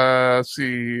 Let's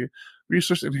see,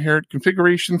 resource inherit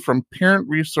configuration from parent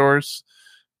resource,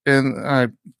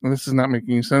 and this is not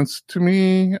making any sense to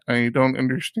me. I don't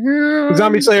understand.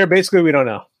 Zombie Slayer, basically, we don't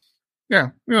know. Yeah,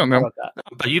 we don't know.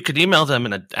 But you could email them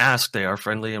and ask. They are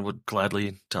friendly and would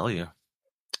gladly tell you.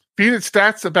 Feed it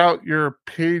stats about your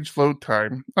page load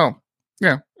time. Oh,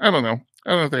 yeah. I don't know. I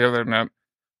don't know if they have that or not.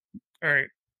 All right.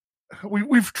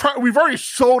 We've tried. We've already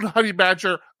sold Honey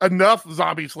Badger enough,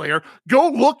 Zombie Slayer. Go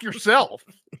look yourself.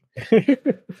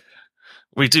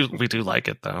 We do like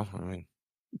it though. I mean,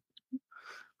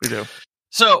 we do.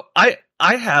 So I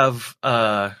have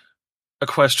a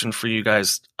question for you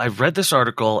guys. I've read this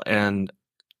article and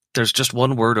there's just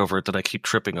one word over it that I keep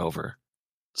tripping over.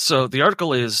 So the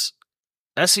article is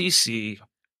SEC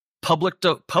public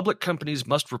companies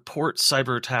must report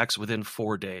cyber attacks within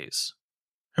 4 days.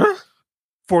 Huh?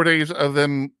 4 days of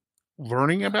them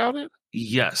learning about it?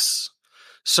 Yes.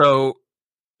 So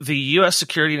the U.S.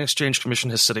 Security and Exchange Commission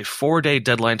has set a 4-day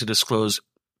deadline to disclose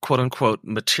quote-unquote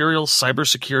material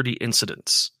cybersecurity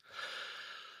incidents.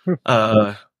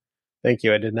 Thank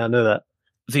you. I did not know that.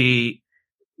 The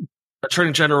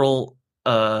Attorney General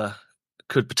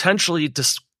could potentially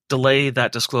delay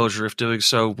that disclosure if doing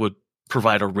so would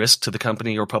provide a risk to the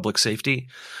company or public safety.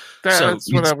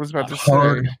 That's what I was about to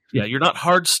say. Yeah, you're not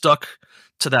hard stuck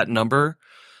to that number,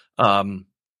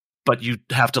 but you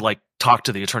have to talk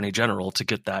to the Attorney General to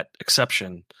get that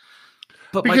exception.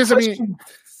 But because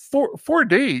 4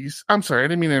 days. I'm sorry, I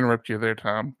didn't mean to interrupt you there,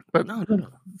 Tom. But no.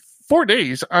 4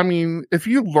 days. I mean, if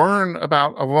you learn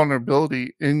about a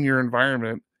vulnerability in your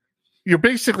environment, you're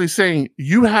basically saying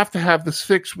you have to have this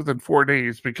fixed within 4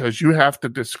 days because you have to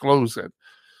disclose it,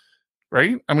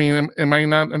 right? I mean, am I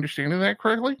not understanding that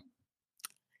correctly?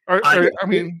 I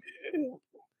mean,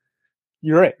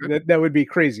 you're right. That would be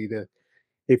crazy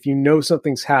if you know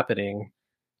something's happening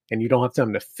and you don't have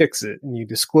time to fix it and you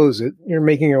disclose it, you're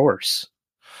making it worse.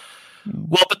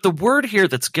 Well, but the word here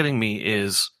that's getting me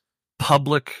is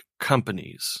public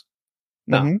companies.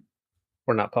 No,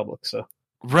 we're not public, so.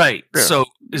 Right. Yeah. So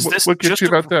is this what gets you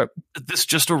about that? Is this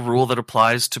just a rule that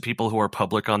applies to people who are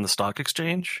public on the stock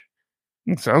exchange?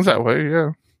 It sounds that way,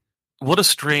 yeah. What a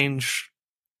strange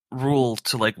rule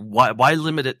to why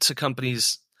limit it to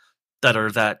companies that are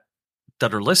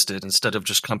listed instead of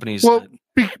just companies? Well,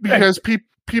 because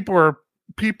people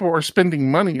are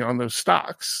spending money on those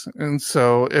stocks, and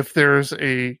so if there's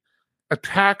a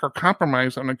attack or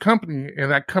compromise on a company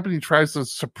and that company tries to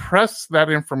suppress that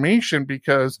information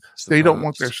because they don't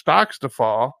want their stocks to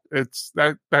fall, that's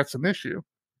an issue.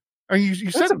 And you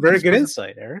that's said a very good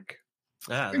insight, Eric.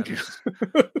 Yeah, thank you.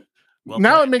 Well,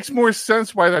 now it makes more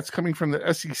sense why that's coming from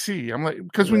the SEC. I'm like,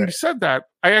 because when you said that,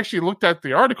 I actually looked at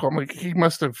the article. I'm like, he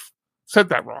must have said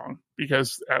that wrong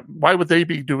because why would they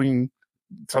be doing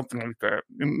something like that?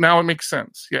 And now it makes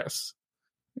sense. Yes.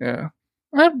 Yeah.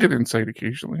 I have good insight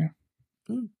occasionally.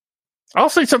 I'll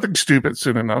say something stupid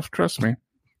soon enough. Trust me.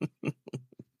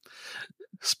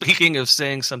 Speaking of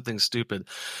saying something stupid,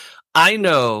 I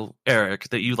know, Eric,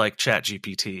 that you like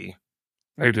ChatGPT.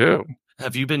 I do.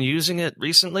 Have you been using it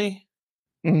recently?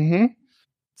 Mm-hmm.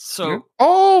 So,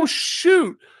 oh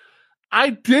shoot! I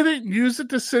didn't use it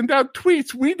to send out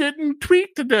tweets. We didn't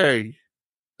tweet today.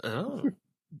 Oh,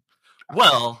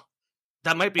 well,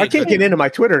 that might be. I can't get into my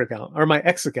Twitter account or my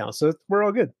X account, so we're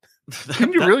all good.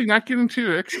 Can you really not get into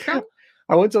your X account?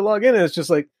 I went to log in and it's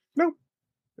just like, no,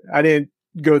 I didn't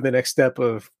go the next step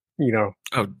of,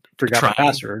 forgot my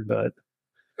password, but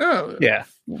yeah.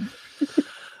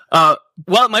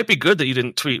 Well, it might be good that you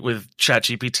didn't tweet with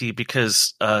ChatGPT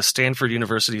because Stanford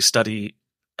University study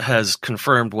has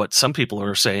confirmed what some people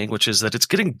are saying, which is that it's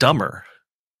getting dumber.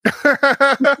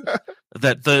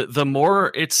 That the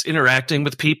more it's interacting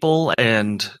with people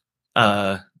and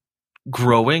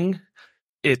growing,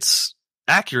 its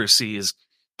accuracy is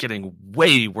getting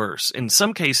way worse. In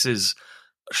some cases,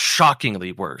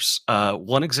 shockingly worse.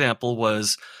 One example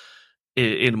was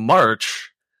in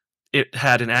March, it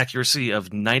had an accuracy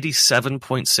of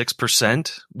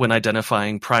 97.6% when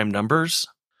identifying prime numbers.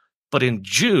 But in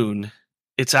June,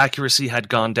 its accuracy had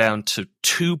gone down to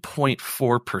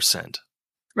 2.4%.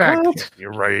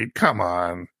 You're right. Come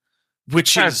on.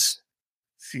 Which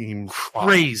seems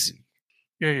crazy.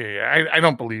 Yeah. I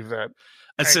don't believe that.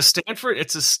 It's a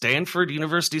Stanford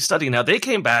University study. Now, they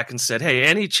came back and said, hey,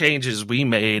 any changes we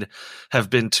made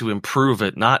have been to improve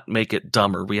it, not make it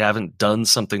dumber. We haven't done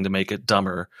something to make it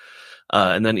dumber.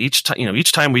 And then each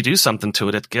time we do something to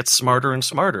it, it gets smarter and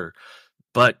smarter.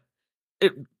 But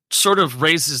it sort of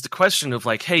raises the question of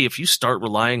hey, if you start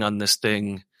relying on this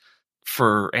thing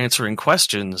for answering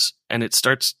questions and it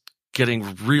starts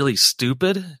getting really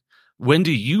stupid, when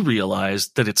do you realize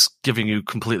that it's giving you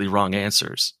completely wrong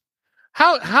answers?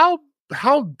 How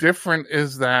different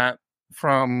is that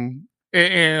from?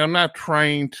 And I'm not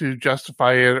trying to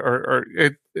justify it, or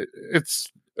it's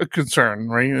a concern,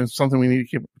 right? It's something we need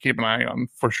to keep an eye on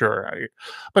for sure.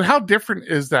 But how different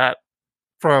is that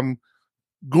from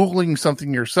Googling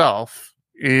something yourself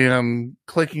and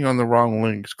clicking on the wrong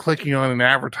links, clicking on an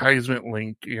advertisement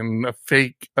link in a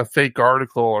fake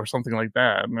article or something like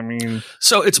that? I mean,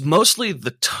 so it's mostly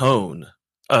the tone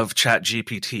of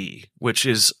ChatGPT, which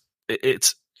is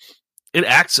it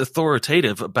acts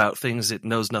authoritative about things it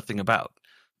knows nothing about.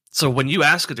 So when you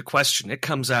ask it a question, it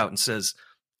comes out and says,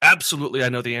 absolutely, I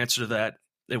know the answer to that.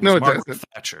 It was Margaret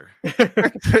Thatcher.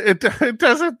 It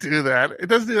doesn't do that. It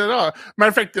doesn't do that at all. Matter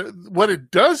of fact, what it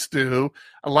does do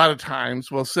a lot of times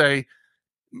will say,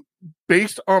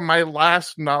 based on my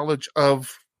last knowledge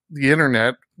of the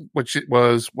internet, which it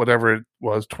was whatever it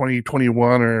was,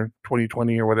 2021 or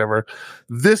 2020 or whatever.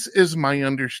 This is my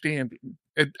understanding.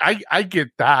 I get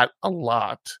that a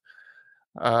lot.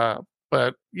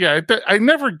 But yeah, I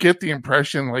never get the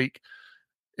impression like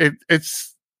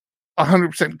it's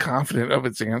 100% confident of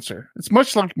its answer. It's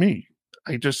much like me.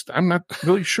 I'm not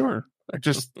really sure. I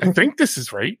think this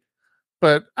is right,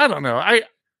 but I don't know.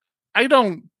 I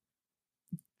don't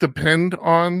depend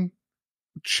on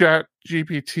Chat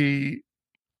GPT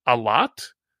a lot,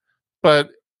 but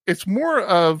it's more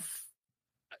of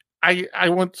I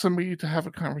want somebody to have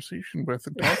a conversation with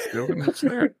and talk to, and it's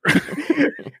there.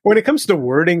 When it comes to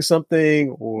wording something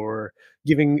or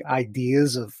giving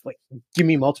ideas of like, give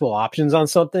me multiple options on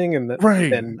something, and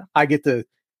then I get to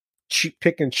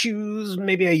pick and choose.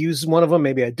 Maybe I use one of them,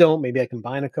 maybe I don't. Maybe I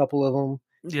combine a couple of them.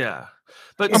 Yeah,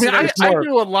 but I mean, I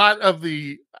do a lot of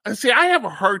the. See, I have a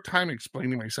hard time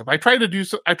explaining myself. I tried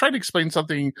to explain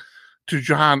something to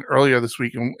John earlier this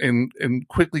week, and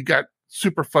quickly got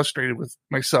super frustrated with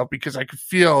myself because I could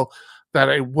feel that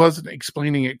I wasn't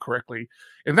explaining it correctly.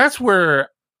 And that's where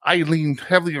I lean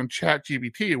heavily on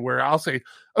ChatGPT, where I'll say,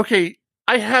 okay,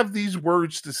 I have these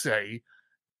words to say,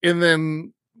 and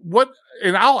then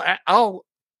I'll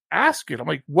ask it. I'm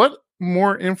like, what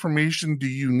more information do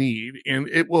you need? And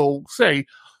it will say,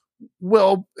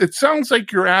 well, it sounds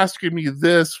like you're asking me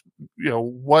this,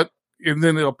 what, and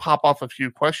then it'll pop off a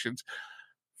few questions.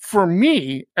 For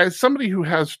me, as somebody who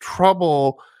has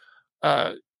trouble,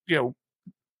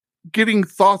 getting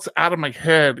thoughts out of my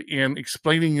head and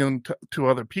explaining them to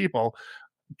other people,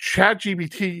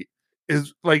 ChatGPT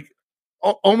is like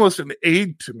almost an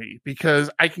aid to me,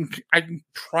 because I can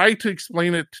try to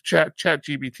explain it to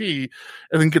ChatGPT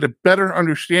and then get a better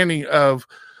understanding of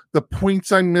the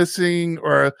points I'm missing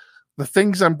or the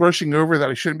things I'm brushing over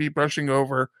that I shouldn't be brushing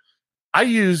over. I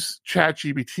use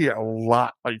ChatGPT a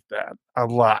lot like that, a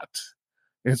lot.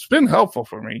 It's been helpful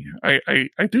for me. I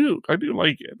do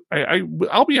like it.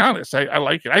 I'll be honest. I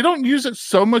like it. I don't use it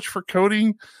so much for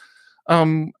coding.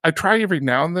 I try every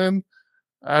now and then.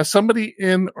 Somebody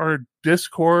in our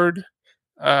Discord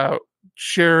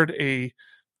shared a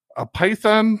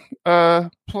Python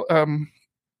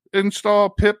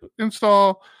pip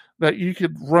install that you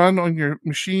could run on your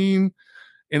machine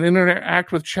and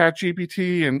interact with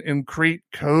ChatGPT and create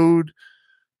code,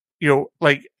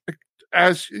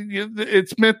 as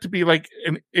it's meant to be like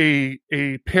a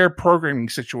pair programming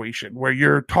situation where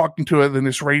you're talking to it and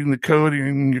it's writing the code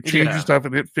and you're changing stuff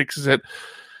and it fixes it.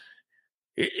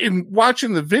 In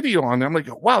watching the video on there, I'm like,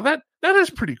 wow, that is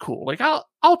pretty cool. Like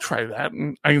I'll try that.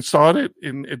 And I installed it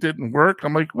and it didn't work.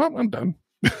 I'm like, well, I'm done.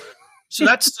 So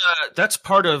that's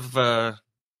part of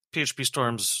PHP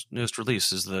Storm's newest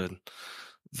release is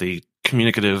the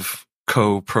communicative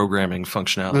co-programming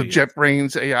functionality. The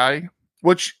JetBrains AI,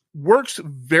 which works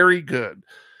very good.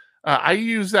 I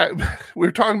use that. We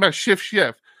were talking about Shift.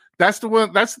 That's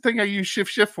the thing I use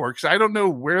Shift for, because I don't know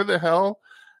where the hell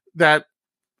that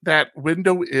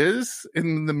window is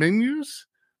in the menus.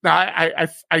 Now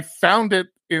I found it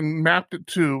and mapped it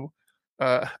to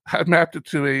a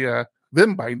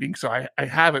Vim binding, so I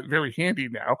have it very handy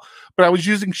now. But I was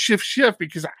using Shift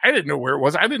because I didn't know where it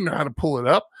was. I didn't know how to pull it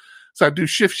up. So I'd do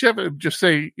Shift and just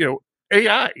say,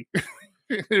 AI.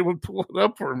 It would pull it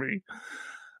up for me.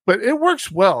 But it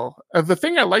works well. The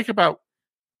thing I like about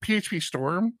PHP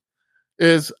Storm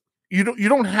is you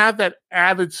don't have that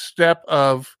added step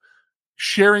of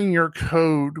sharing your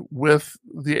code with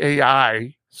the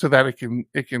AI so that it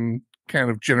can kind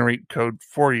of generate code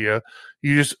for you.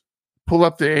 You just pull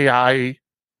up the AI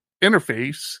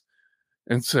interface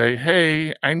and say,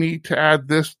 hey, I need to add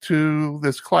this to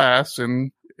this class,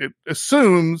 and it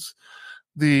assumes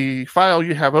the file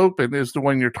you have open is the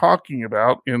one you're talking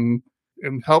about and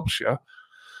helps you.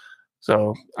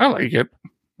 So I like it.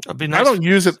 Nice. I don't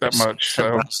use it that much.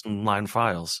 10,000 line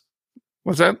files.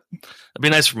 What's that? It'd be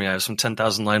nice for me. I have some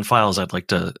 10,000 line files I'd like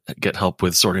to get help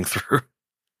with sorting through.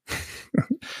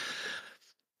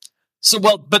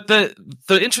 But the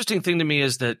interesting thing to me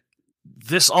is that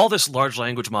all this large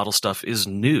language model stuff is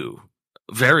new,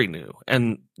 very new,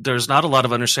 and there's not a lot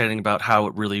of understanding about how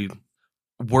it really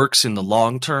works in the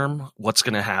long term, what's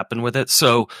going to happen with it.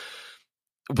 So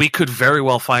we could very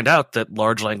well find out that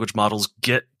large language models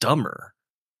get dumber.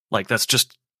 Like that's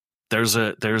just there's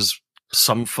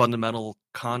some fundamental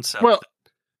concept. Well,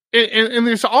 and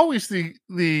there's always the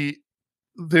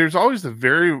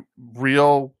very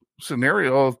real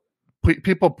scenario of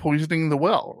people poisoning the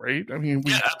well, right? I mean,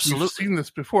 we've seen this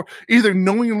before, either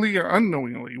knowingly or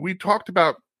unknowingly. We talked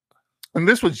about, and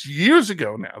this was years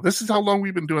ago now. This is how long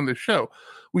we've been doing this show.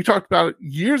 We talked about it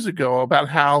years ago about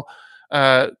how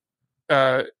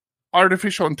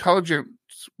artificial intelligence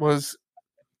was,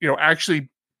 actually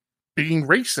being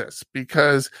racist,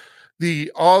 because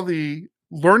all the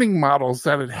learning models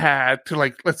that it had to,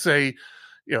 like, let's say,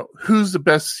 who's the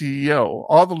best CEO,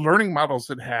 all the learning models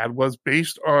it had was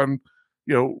based on,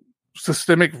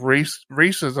 systemic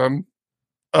racism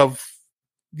of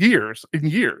years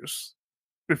and years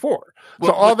before.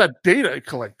 So all that data it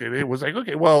collected, it was like,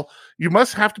 okay, well, you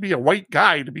must have to be a white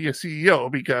guy to be a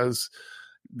CEO, because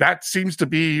that seems to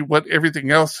be what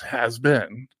everything else has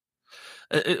been.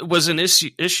 It was an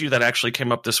issue that actually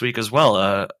came up this week as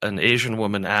well. An Asian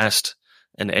woman asked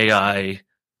an AI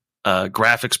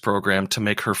graphics program to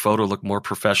make her photo look more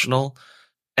professional,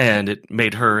 and it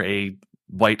made her a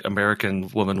white American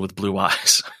woman with blue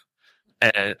eyes.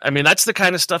 And, I mean, that's the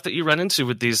kind of stuff that you run into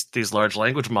with these large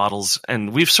language models,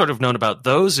 and we've sort of known about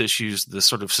those issues, the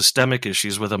sort of systemic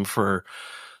issues with them for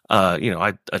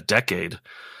a decade.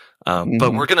 But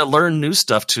we're going to learn new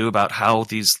stuff too about how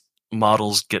these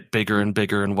models get bigger and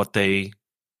bigger and what they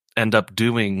end up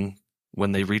doing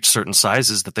when they reach certain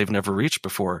sizes that they've never reached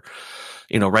before.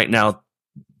 Right now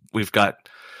we've got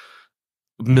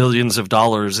millions of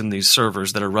dollars in these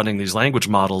servers that are running these language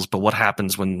models, but what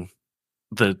happens when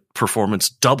the performance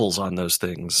doubles on those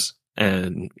things?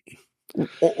 And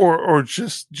or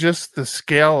just the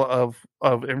scale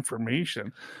of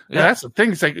information. Yeah. That's the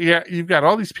thing. It's like, you've got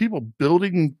all these people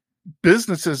building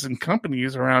businesses and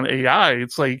companies around AI.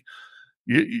 It's like,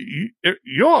 you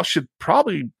all should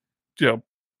probably,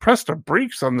 press the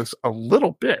brakes on this a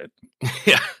little bit.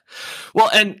 Yeah. Well,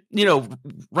 and,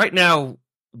 right now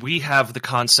we have the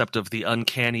concept of the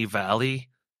uncanny valley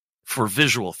for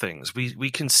visual things.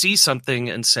 We can see something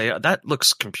and say, that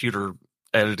looks computer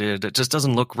edited. It just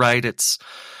doesn't look right.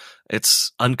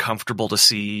 It's uncomfortable to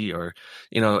see, or,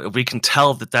 we can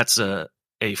tell that that's a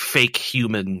fake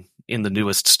human in the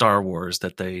newest Star Wars,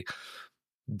 that they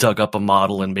dug up a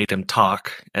model and made him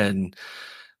talk. And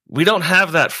we don't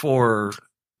have that for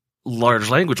large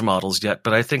language models yet,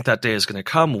 but I think that day is going to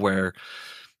come where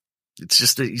it's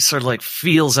just that he sort of like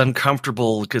feels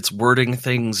uncomfortable, gets wording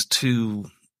things too,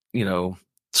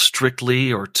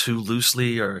 strictly or too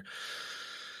loosely, or,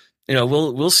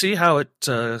 we'll see how it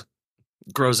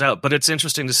grows out. But it's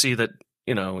interesting to see that,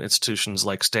 institutions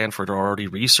like Stanford are already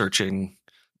researching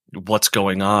what's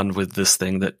going on with this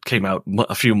thing that came out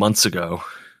a few months ago.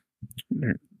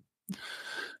 All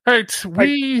right,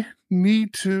 we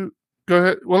need to go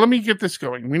ahead. Well, let me get this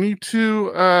going. We need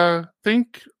to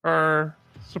thank our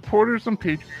supporters on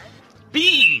Patreon.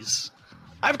 Bees!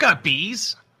 I've got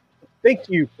bees. Thank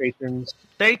you, patrons.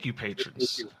 Thank you,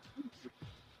 patrons. Thank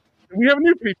you. We have a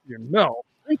new Patreon. Mel.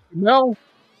 Thank you, Mel.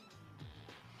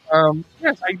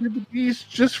 Yes, I did the bees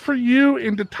just for you,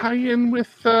 and to tie in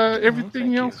with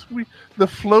everything else. The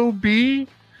Flow Bee,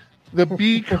 the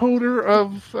bee coder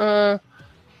of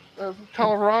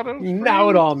Colorado. Now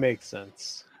it all makes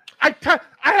sense. I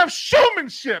have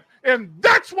showmanship, and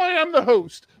that's why I'm the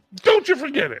host. Don't you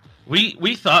forget it.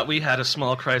 We thought we had a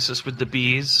small crisis with the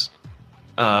bees,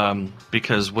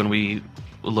 because when we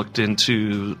looked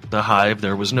into the hive,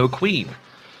 there was no queen.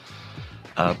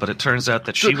 But it turns out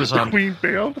that she was on. The queen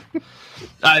failed?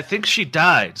 I think she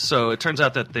died. So it turns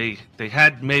out that they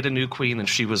had made a new queen, and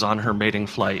she was on her mating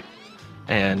flight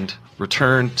and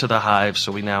returned to the hive.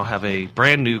 So we now have a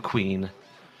brand new queen.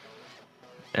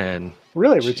 And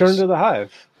really, return to the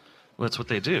hive. Well, that's what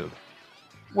they do.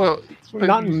 Well,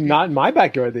 not in my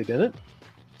backyard. They didn't.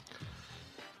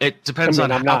 It depends on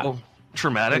how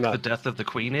traumatic the death of the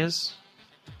queen is.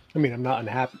 I mean, I'm not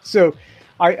unhappy. So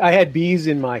I had bees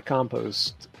in my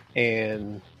compost,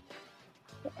 and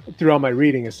through all my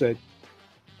reading, it said,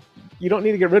 you don't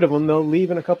need to get rid of them. They'll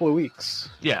leave in a couple of weeks.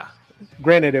 Yeah.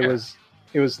 Granted, it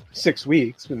was 6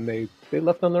 weeks, and they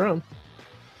left on their own.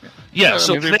 Yeah,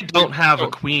 so if they don't have a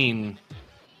queen,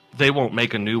 they won't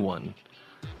make a new one.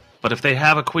 But if they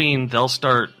have a queen, they'll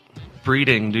start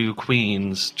breeding new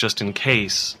queens just in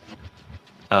case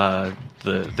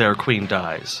their queen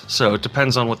dies. So it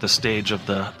depends on what the stage of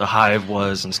the hive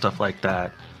was and stuff like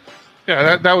that.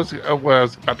 Yeah, that was what I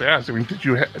was about to ask. I mean,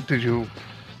 did you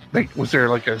like, was there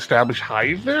like an established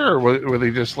hive there, or were they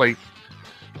just like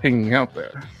hanging out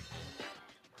there?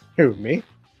 Who, me?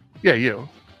 Yeah, you.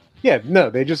 Yeah, no,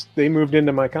 they moved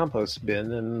into my compost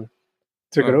bin and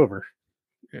took it over.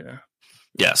 Yeah.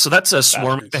 Yeah, so that's a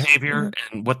swarm behavior,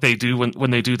 and what they do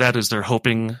when they do that is they're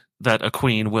hoping that a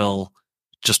queen will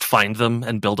just find them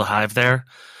and build a hive there,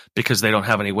 because they don't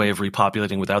have any way of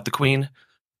repopulating without the queen.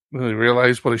 When they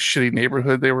realized what a shitty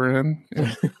neighborhood they were in.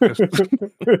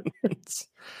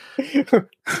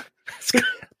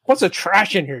 What's the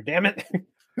trash in here, damn it?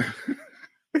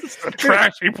 It's a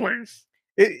trashy place.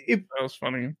 That was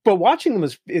funny. But watching them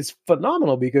is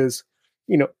phenomenal because,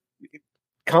 you know,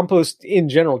 compost in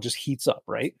general just heats up,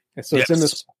 right? And so it's in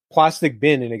this plastic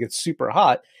bin and it gets super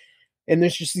hot. And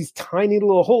there's just these tiny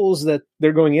little holes that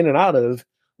they're going in and out of.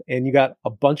 And you got a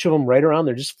bunch of them right around.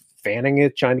 They're just fanning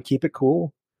it, trying to keep it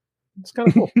cool. It's kind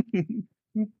of cool.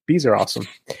 Bees are awesome.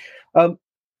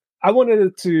 I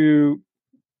wanted to,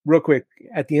 real quick,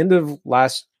 at the end of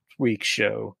last week's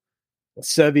show,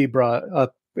 Sevi brought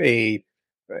up a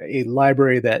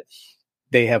library that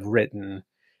they have written,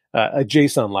 a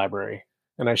JSON library.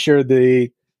 And I shared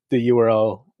the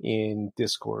URL in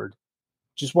Discord.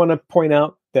 Just want to point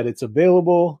out that it's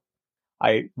available.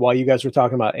 While you guys were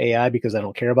talking about AI, because I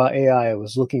don't care about AI, I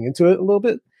was looking into it a little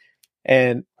bit.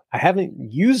 And I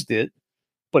haven't used it,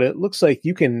 but it looks like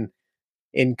you can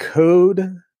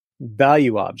encode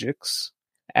value objects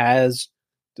as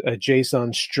a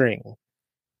JSON string.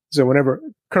 So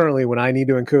currently when I need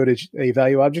to encode a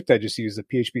value object, I just use the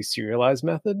PHP serialize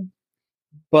method.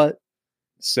 But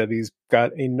Sevi's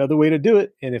got another way to do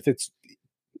it. And if it's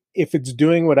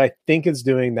doing what I think it's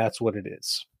doing, that's what it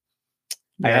is.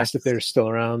 Yes. I asked if they're still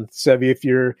around. Sevi, if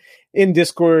you're in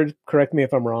Discord, correct me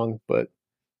if I'm wrong, but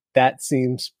that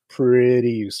seems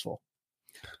pretty useful.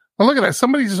 Well, look at that.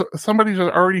 Somebody's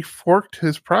already forked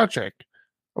his project.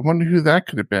 I wonder who that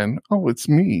could have been. Oh, it's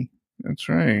me. That's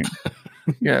right.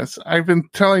 Yes, I've been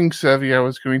telling Sevi I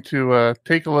was going to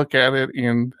take a look at it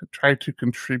and try to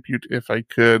contribute if I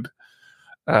could.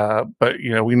 But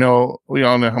we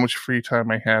all know how much free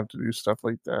time I have to do stuff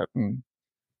like that, and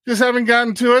just haven't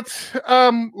gotten to it.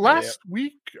 Last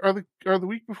week or the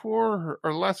week before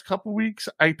or the last couple weeks,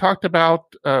 I talked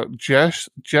about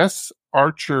Jess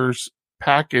Archer's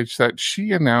package that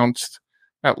she announced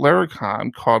at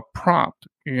Laracon called Prompt,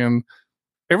 and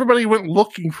everybody went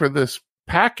looking for this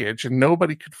package and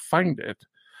nobody could find it.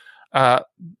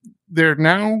 There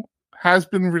now has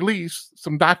been released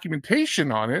some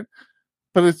documentation on it,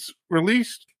 but it's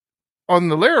released on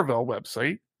the Laravel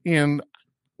website. And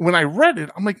when I read it,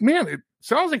 I'm like, man, it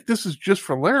sounds like this is just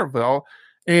for Laravel.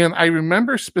 And I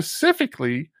remember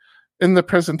specifically in the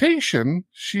presentation,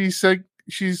 she said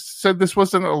this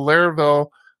wasn't a Laravel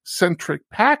centric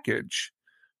package.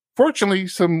 Fortunately,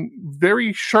 some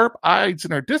very sharp eyes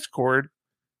in our Discord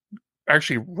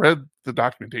actually read the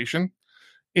documentation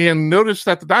and noticed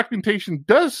that the documentation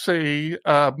does say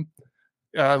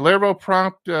Laravel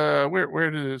prompt.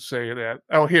 Where did it say it at?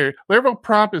 Oh, here. Laravel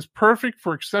prompt is perfect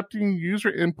for accepting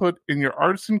user input in your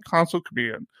artisan console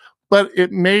command, but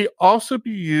it may also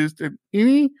be used in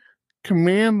any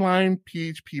command line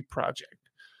PHP project.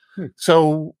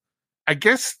 So I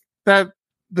guess that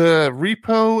the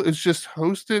repo is just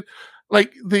hosted.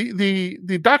 Like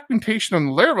the documentation on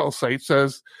the Laravel site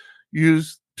says to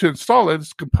install it,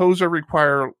 Composer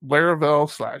require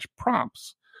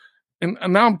Laravel/prompts. And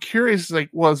now I'm curious,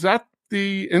 is that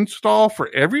the install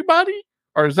for everybody?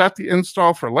 Or is that the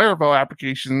install for Laravel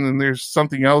application and there's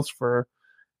something else for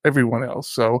everyone else?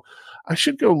 So I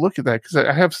should go look at that because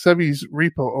I have Sevi's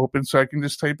repo open so I can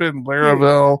just type in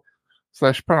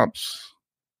Laravel/prompts.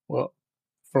 Well,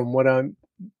 from what I'm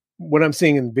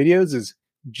seeing in videos is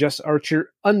Jess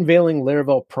Archer unveiling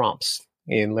Laravel prompts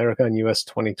in Laracon US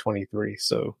 2023.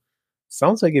 So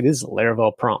sounds like it is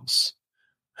Laravel prompts.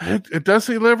 It does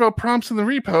say Laravel prompts in the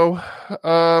repo.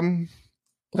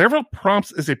 Laravel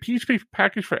prompts is a PHP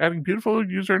package for adding beautiful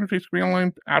user interface command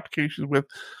line applications with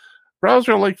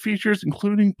browser-like features,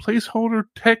 including placeholder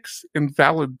text and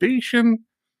validation.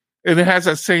 And it has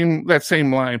that same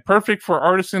line. Perfect for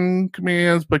artisan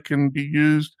commands, but can be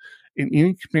used in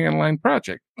any command line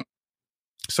project.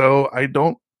 So I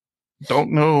don't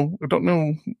know.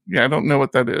 Yeah, I don't know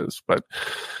what that is, but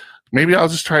maybe I'll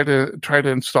just try to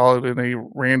install it in a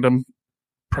random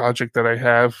project that I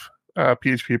have,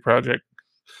 PHP project.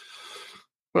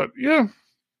 But yeah,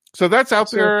 so that's out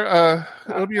there.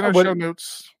 It'll be in our show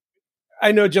notes.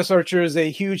 I know Jess Archer is a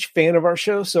huge fan of our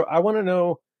show, so I want to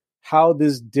know how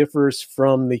this differs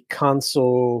from the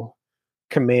console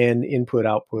command input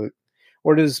output,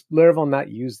 or does Laravel not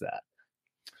use that?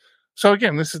 So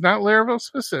again, this is not Laravel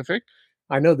specific.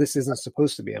 I know this isn't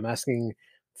supposed to be. I'm asking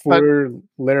for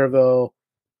Laravel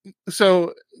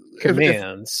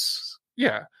commands.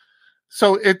 Yeah.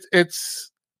 So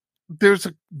it's there's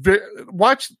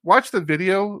watch the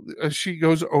video. She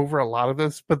goes over a lot of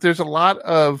this, but there's a lot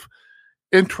of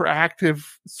interactive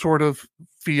sort of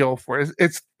feel for it.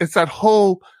 It's that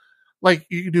whole, like,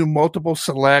 you can do multiple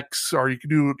selects or you can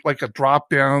do like a drop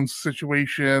down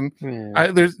situation.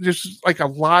 There's just like a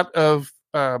lot of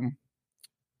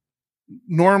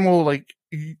normal, like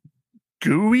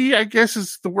GUI, I guess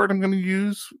is the word I'm going to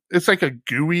use. It's like a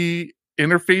GUI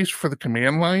interface for the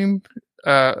command line,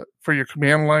 for your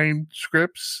command line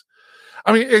scripts.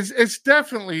 I mean, it's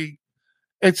definitely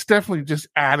just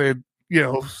added,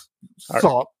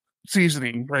 salt,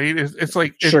 seasoning, right? It's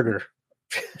like sugar,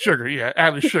 yeah,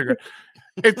 added sugar.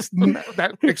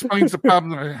 That explains the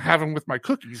problem that I'm having with my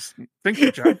cookies. Thank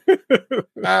you, John.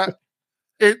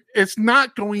 It's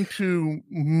not going to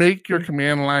make your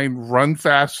command line run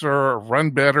faster or run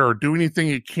better or do anything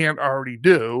it can't already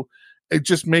do. It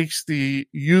just makes the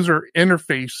user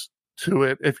interface to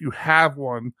it, if you have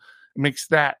one, makes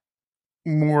that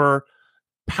more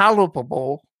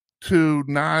palatable to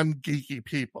non-geeky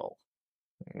people.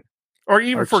 Or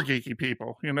even for geeky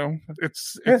people,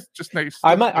 it's just nice.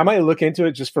 I might look into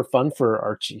it just for fun for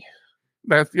Archie.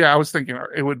 I was thinking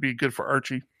it would be good for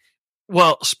Archie.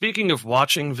 Well, speaking of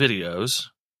watching videos,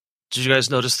 did you guys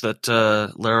notice that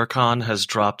Laracon has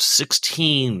dropped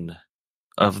 16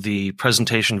 of the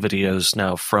presentation videos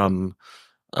now from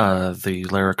the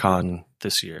Laracon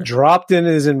this year? Dropped in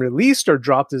as in released, or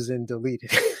dropped as in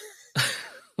deleted?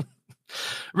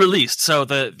 Released. So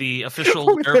the official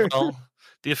Laravel,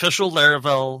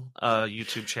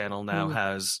 YouTube channel now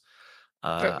has.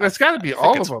 That's got to be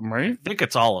all of them, right? I think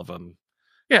it's all of them.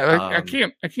 Yeah, I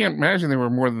can't imagine there were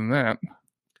more than that.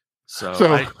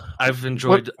 So I've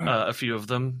enjoyed a few of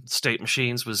them. State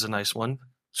Machines was a nice one.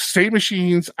 State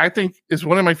Machines, I think, is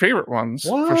one of my favorite ones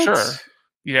for sure.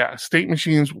 Yeah, State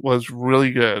Machines was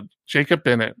really good. Jacob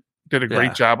Bennett did a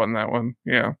great job on that one.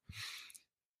 Yeah.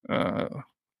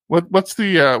 What's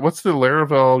the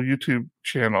Laravel YouTube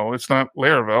channel? It's not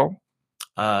Laravel.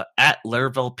 At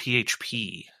Laravel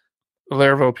PHP.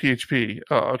 Laravel PHP.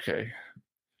 Oh, okay.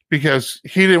 Because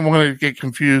he didn't want to get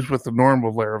confused with the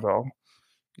normal Laravel.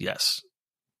 Yes.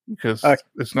 Because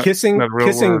it's not Kissing not a real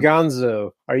word.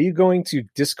 Gonzo. Are you going to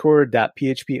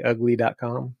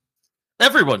discord.phpugly.com?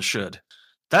 Everyone should.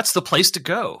 That's the place to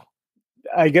go.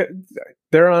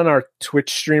 They're on our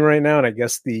Twitch stream right now, and I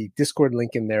guess the Discord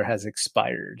link in there has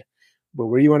expired. But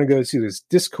where you want to go to is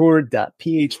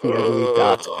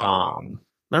discord.phpugly.com.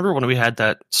 Remember when we had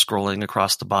that scrolling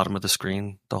across the bottom of the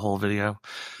screen, the whole video?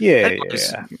 Yeah,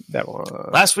 that one.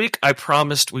 Last week, I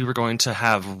promised we were going to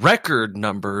have record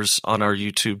numbers on our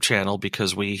YouTube channel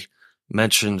because we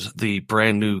mentioned the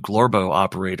brand new Glorbo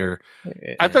operator.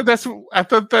 I thought that's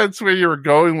where you were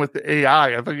going with the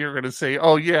AI. I thought you were going to say,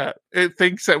 "Oh yeah, it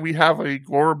thinks that we have a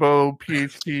Glorbo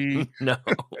PHP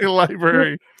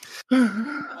library."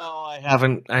 Oh,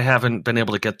 I haven't been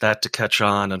able to get that to catch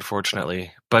on,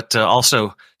 unfortunately. But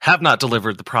also have not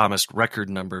delivered the promised record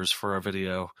numbers for our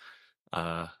video.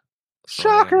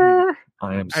 Shocker!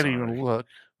 I am I sorry. didn't even look.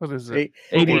 What is it?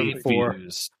 88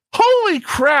 views. Holy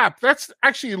crap! That's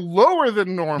actually lower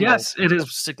than normal. Yes, it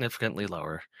is significantly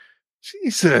lower.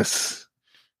 Jesus.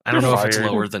 I don't know if it's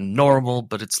lower than normal,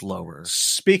 but it's lower.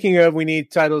 Speaking of, we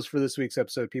need titles for this week's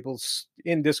episode. People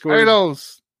in Discord.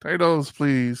 Titles,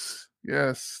 please.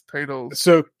 Yes, titles.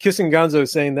 So Kissing Gonzo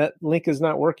is saying that link is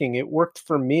not working. It worked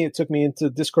for me. It took me into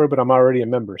Discord, but I'm already a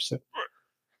member. So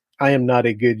I am not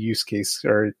a good use case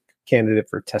or candidate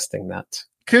for testing that.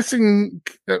 Kissing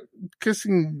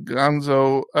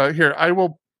Gonzo. Here, I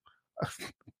will.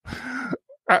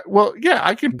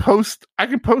 I can post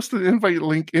an invite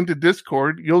link into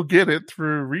Discord. You'll get it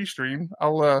through Restream.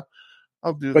 I'll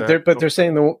do that. But they're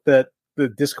saying that the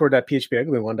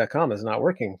discord.phpugly1.com is not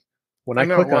working. When I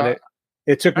click on it,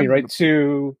 it took me right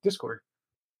to Discord.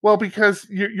 Well, because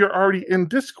you're already in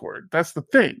Discord. That's the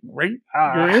thing, right?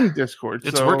 You're in Discord.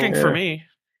 It's working for me.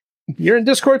 You're in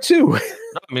Discord too.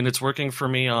 I mean, it's working for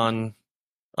me I'm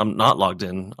not logged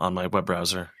in on my web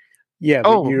browser. Yeah,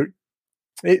 but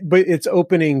but it's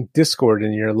opening Discord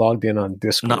and you're logged in on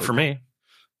Discord. Not for me.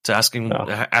 It's asking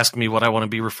me what I want to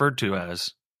be referred to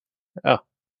as. Oh,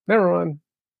 never mind.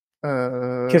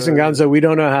 Kissing Gonzo, we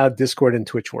don't know how Discord and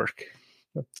Twitch work.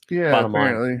 Yeah,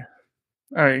 apparently.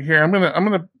 All right, here I'm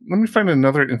gonna let me find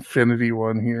another infinity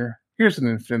one here. Here's an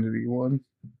infinity one.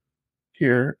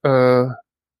 Here,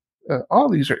 all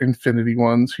these are infinity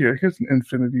ones. Here's an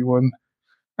infinity one.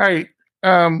 All right,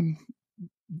 Gonzo.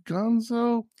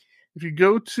 If you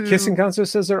go to Kissing Gonzo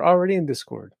says they're already in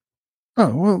Discord.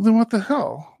 Oh well, then what the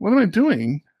hell? What am I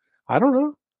doing? I don't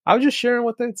know. I was just sharing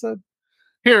what they said.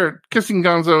 Here, Kissing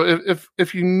Gonzo.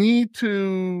 If you need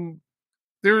to,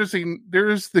 there is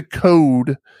the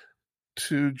code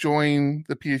to join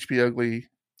the PHP Ugly.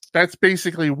 That's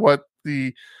basically what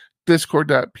the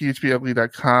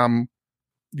discord.phpugly.com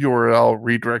URL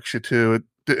redirects you to.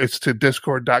 It's to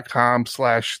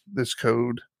discord.com/this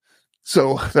code.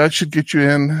 So that should get you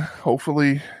in.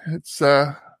 Hopefully it's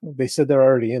they said they're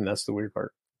already in. That's the weird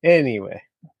part. Anyway.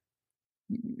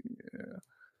 Yeah.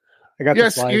 I got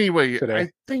Yes, to fly anyway, today. I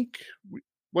think...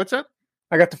 What's that?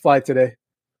 I got to fly today.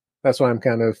 That's why I'm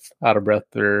kind of out of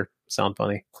breath or sound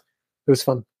funny. It was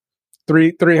fun.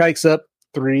 Three hikes up,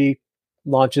 3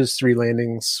 launches, 3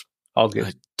 landings. All good.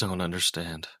 I don't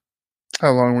understand.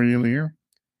 How long were you in the air?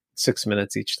 6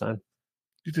 minutes each time.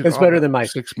 You did It's all better that than my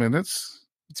 6 minutes.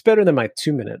 It's better than my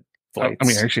 2-minute flights. I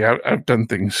mean, actually, I've done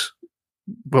things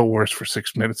well worse for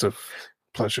 6 minutes of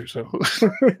pleasure. So,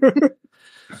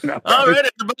 All right,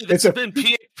 everybody, this it's has been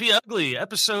PHP Ugly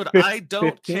episode. I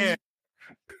don't 15 care.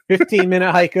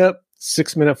 15-minute hike up,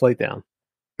 6-minute flight down.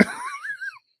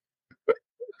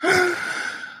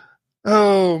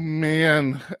 Oh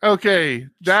man. Okay,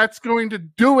 that's going to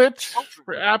do it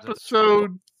for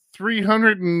episode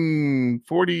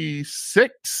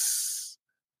 346.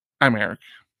 I'm Eric.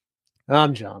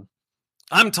 I'm John.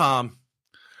 I'm Tom.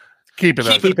 Keep it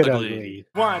up. Keep it ugly.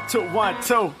 1, 2, 1,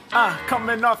 2.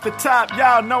 Coming off the top,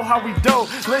 y'all know how we do.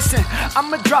 Listen,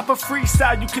 I'ma drop a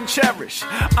freestyle you can cherish.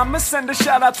 I'ma send a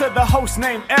shout out to the host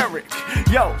named Eric.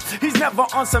 Yo, he's never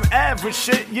on some average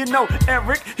shit. You know,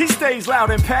 Eric, he stays loud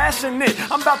and passionate.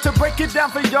 I'm about to break it down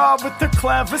for y'all with the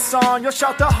clever song. Yo,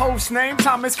 shout the host named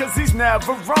Thomas, cause he's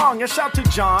never wrong. Yo, shout to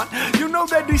John. You know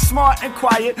that he's smart and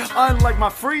quiet, unlike my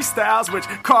freestyles, which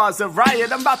cause a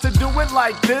riot. I'm about to do it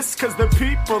like this, cause the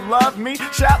people love me.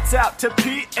 Shouts out to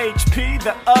PHP,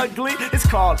 the ugly. It's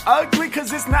called ugly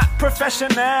cause it's not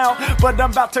professional, but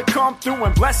I'm about to come through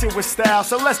and bless it with style.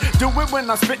 So let's do it when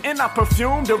I'm spitting, I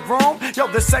perfume the room. Yo,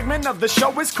 the segment of the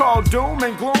show is called Doom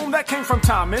and Gloom. That came from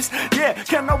Thomas. Yeah,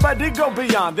 can nobody go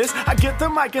beyond this? I get the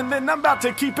mic and then I'm about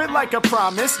to keep it like a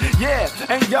promise. Yeah,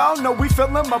 and y'all know we fill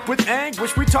them up with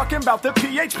anguish. We talking about the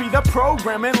PHP, the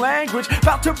programming language.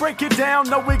 About to break it down,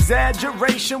 no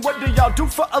exaggeration. What do y'all do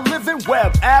for a living?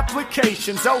 Web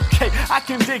applications. Okay, I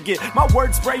can dig it. My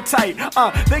words spray tight.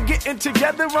 They getting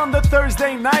together on the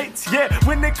Thursday nights. Yeah,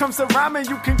 when it comes to rhyming,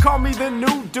 you can call me the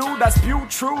new dude. I spew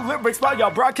true lyrics while y'all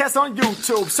broadcast on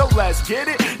YouTube. So let's get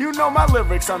it. You know my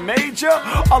lyrics are major.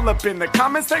 All up in the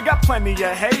comments, they got plenty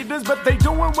of haters, but they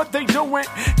doing what they doing.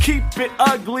 Keep it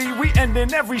ugly. We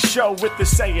ending every show with the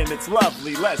saying it's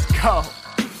lovely. Let's go.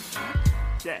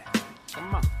 Yeah,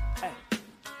 come on. Hey.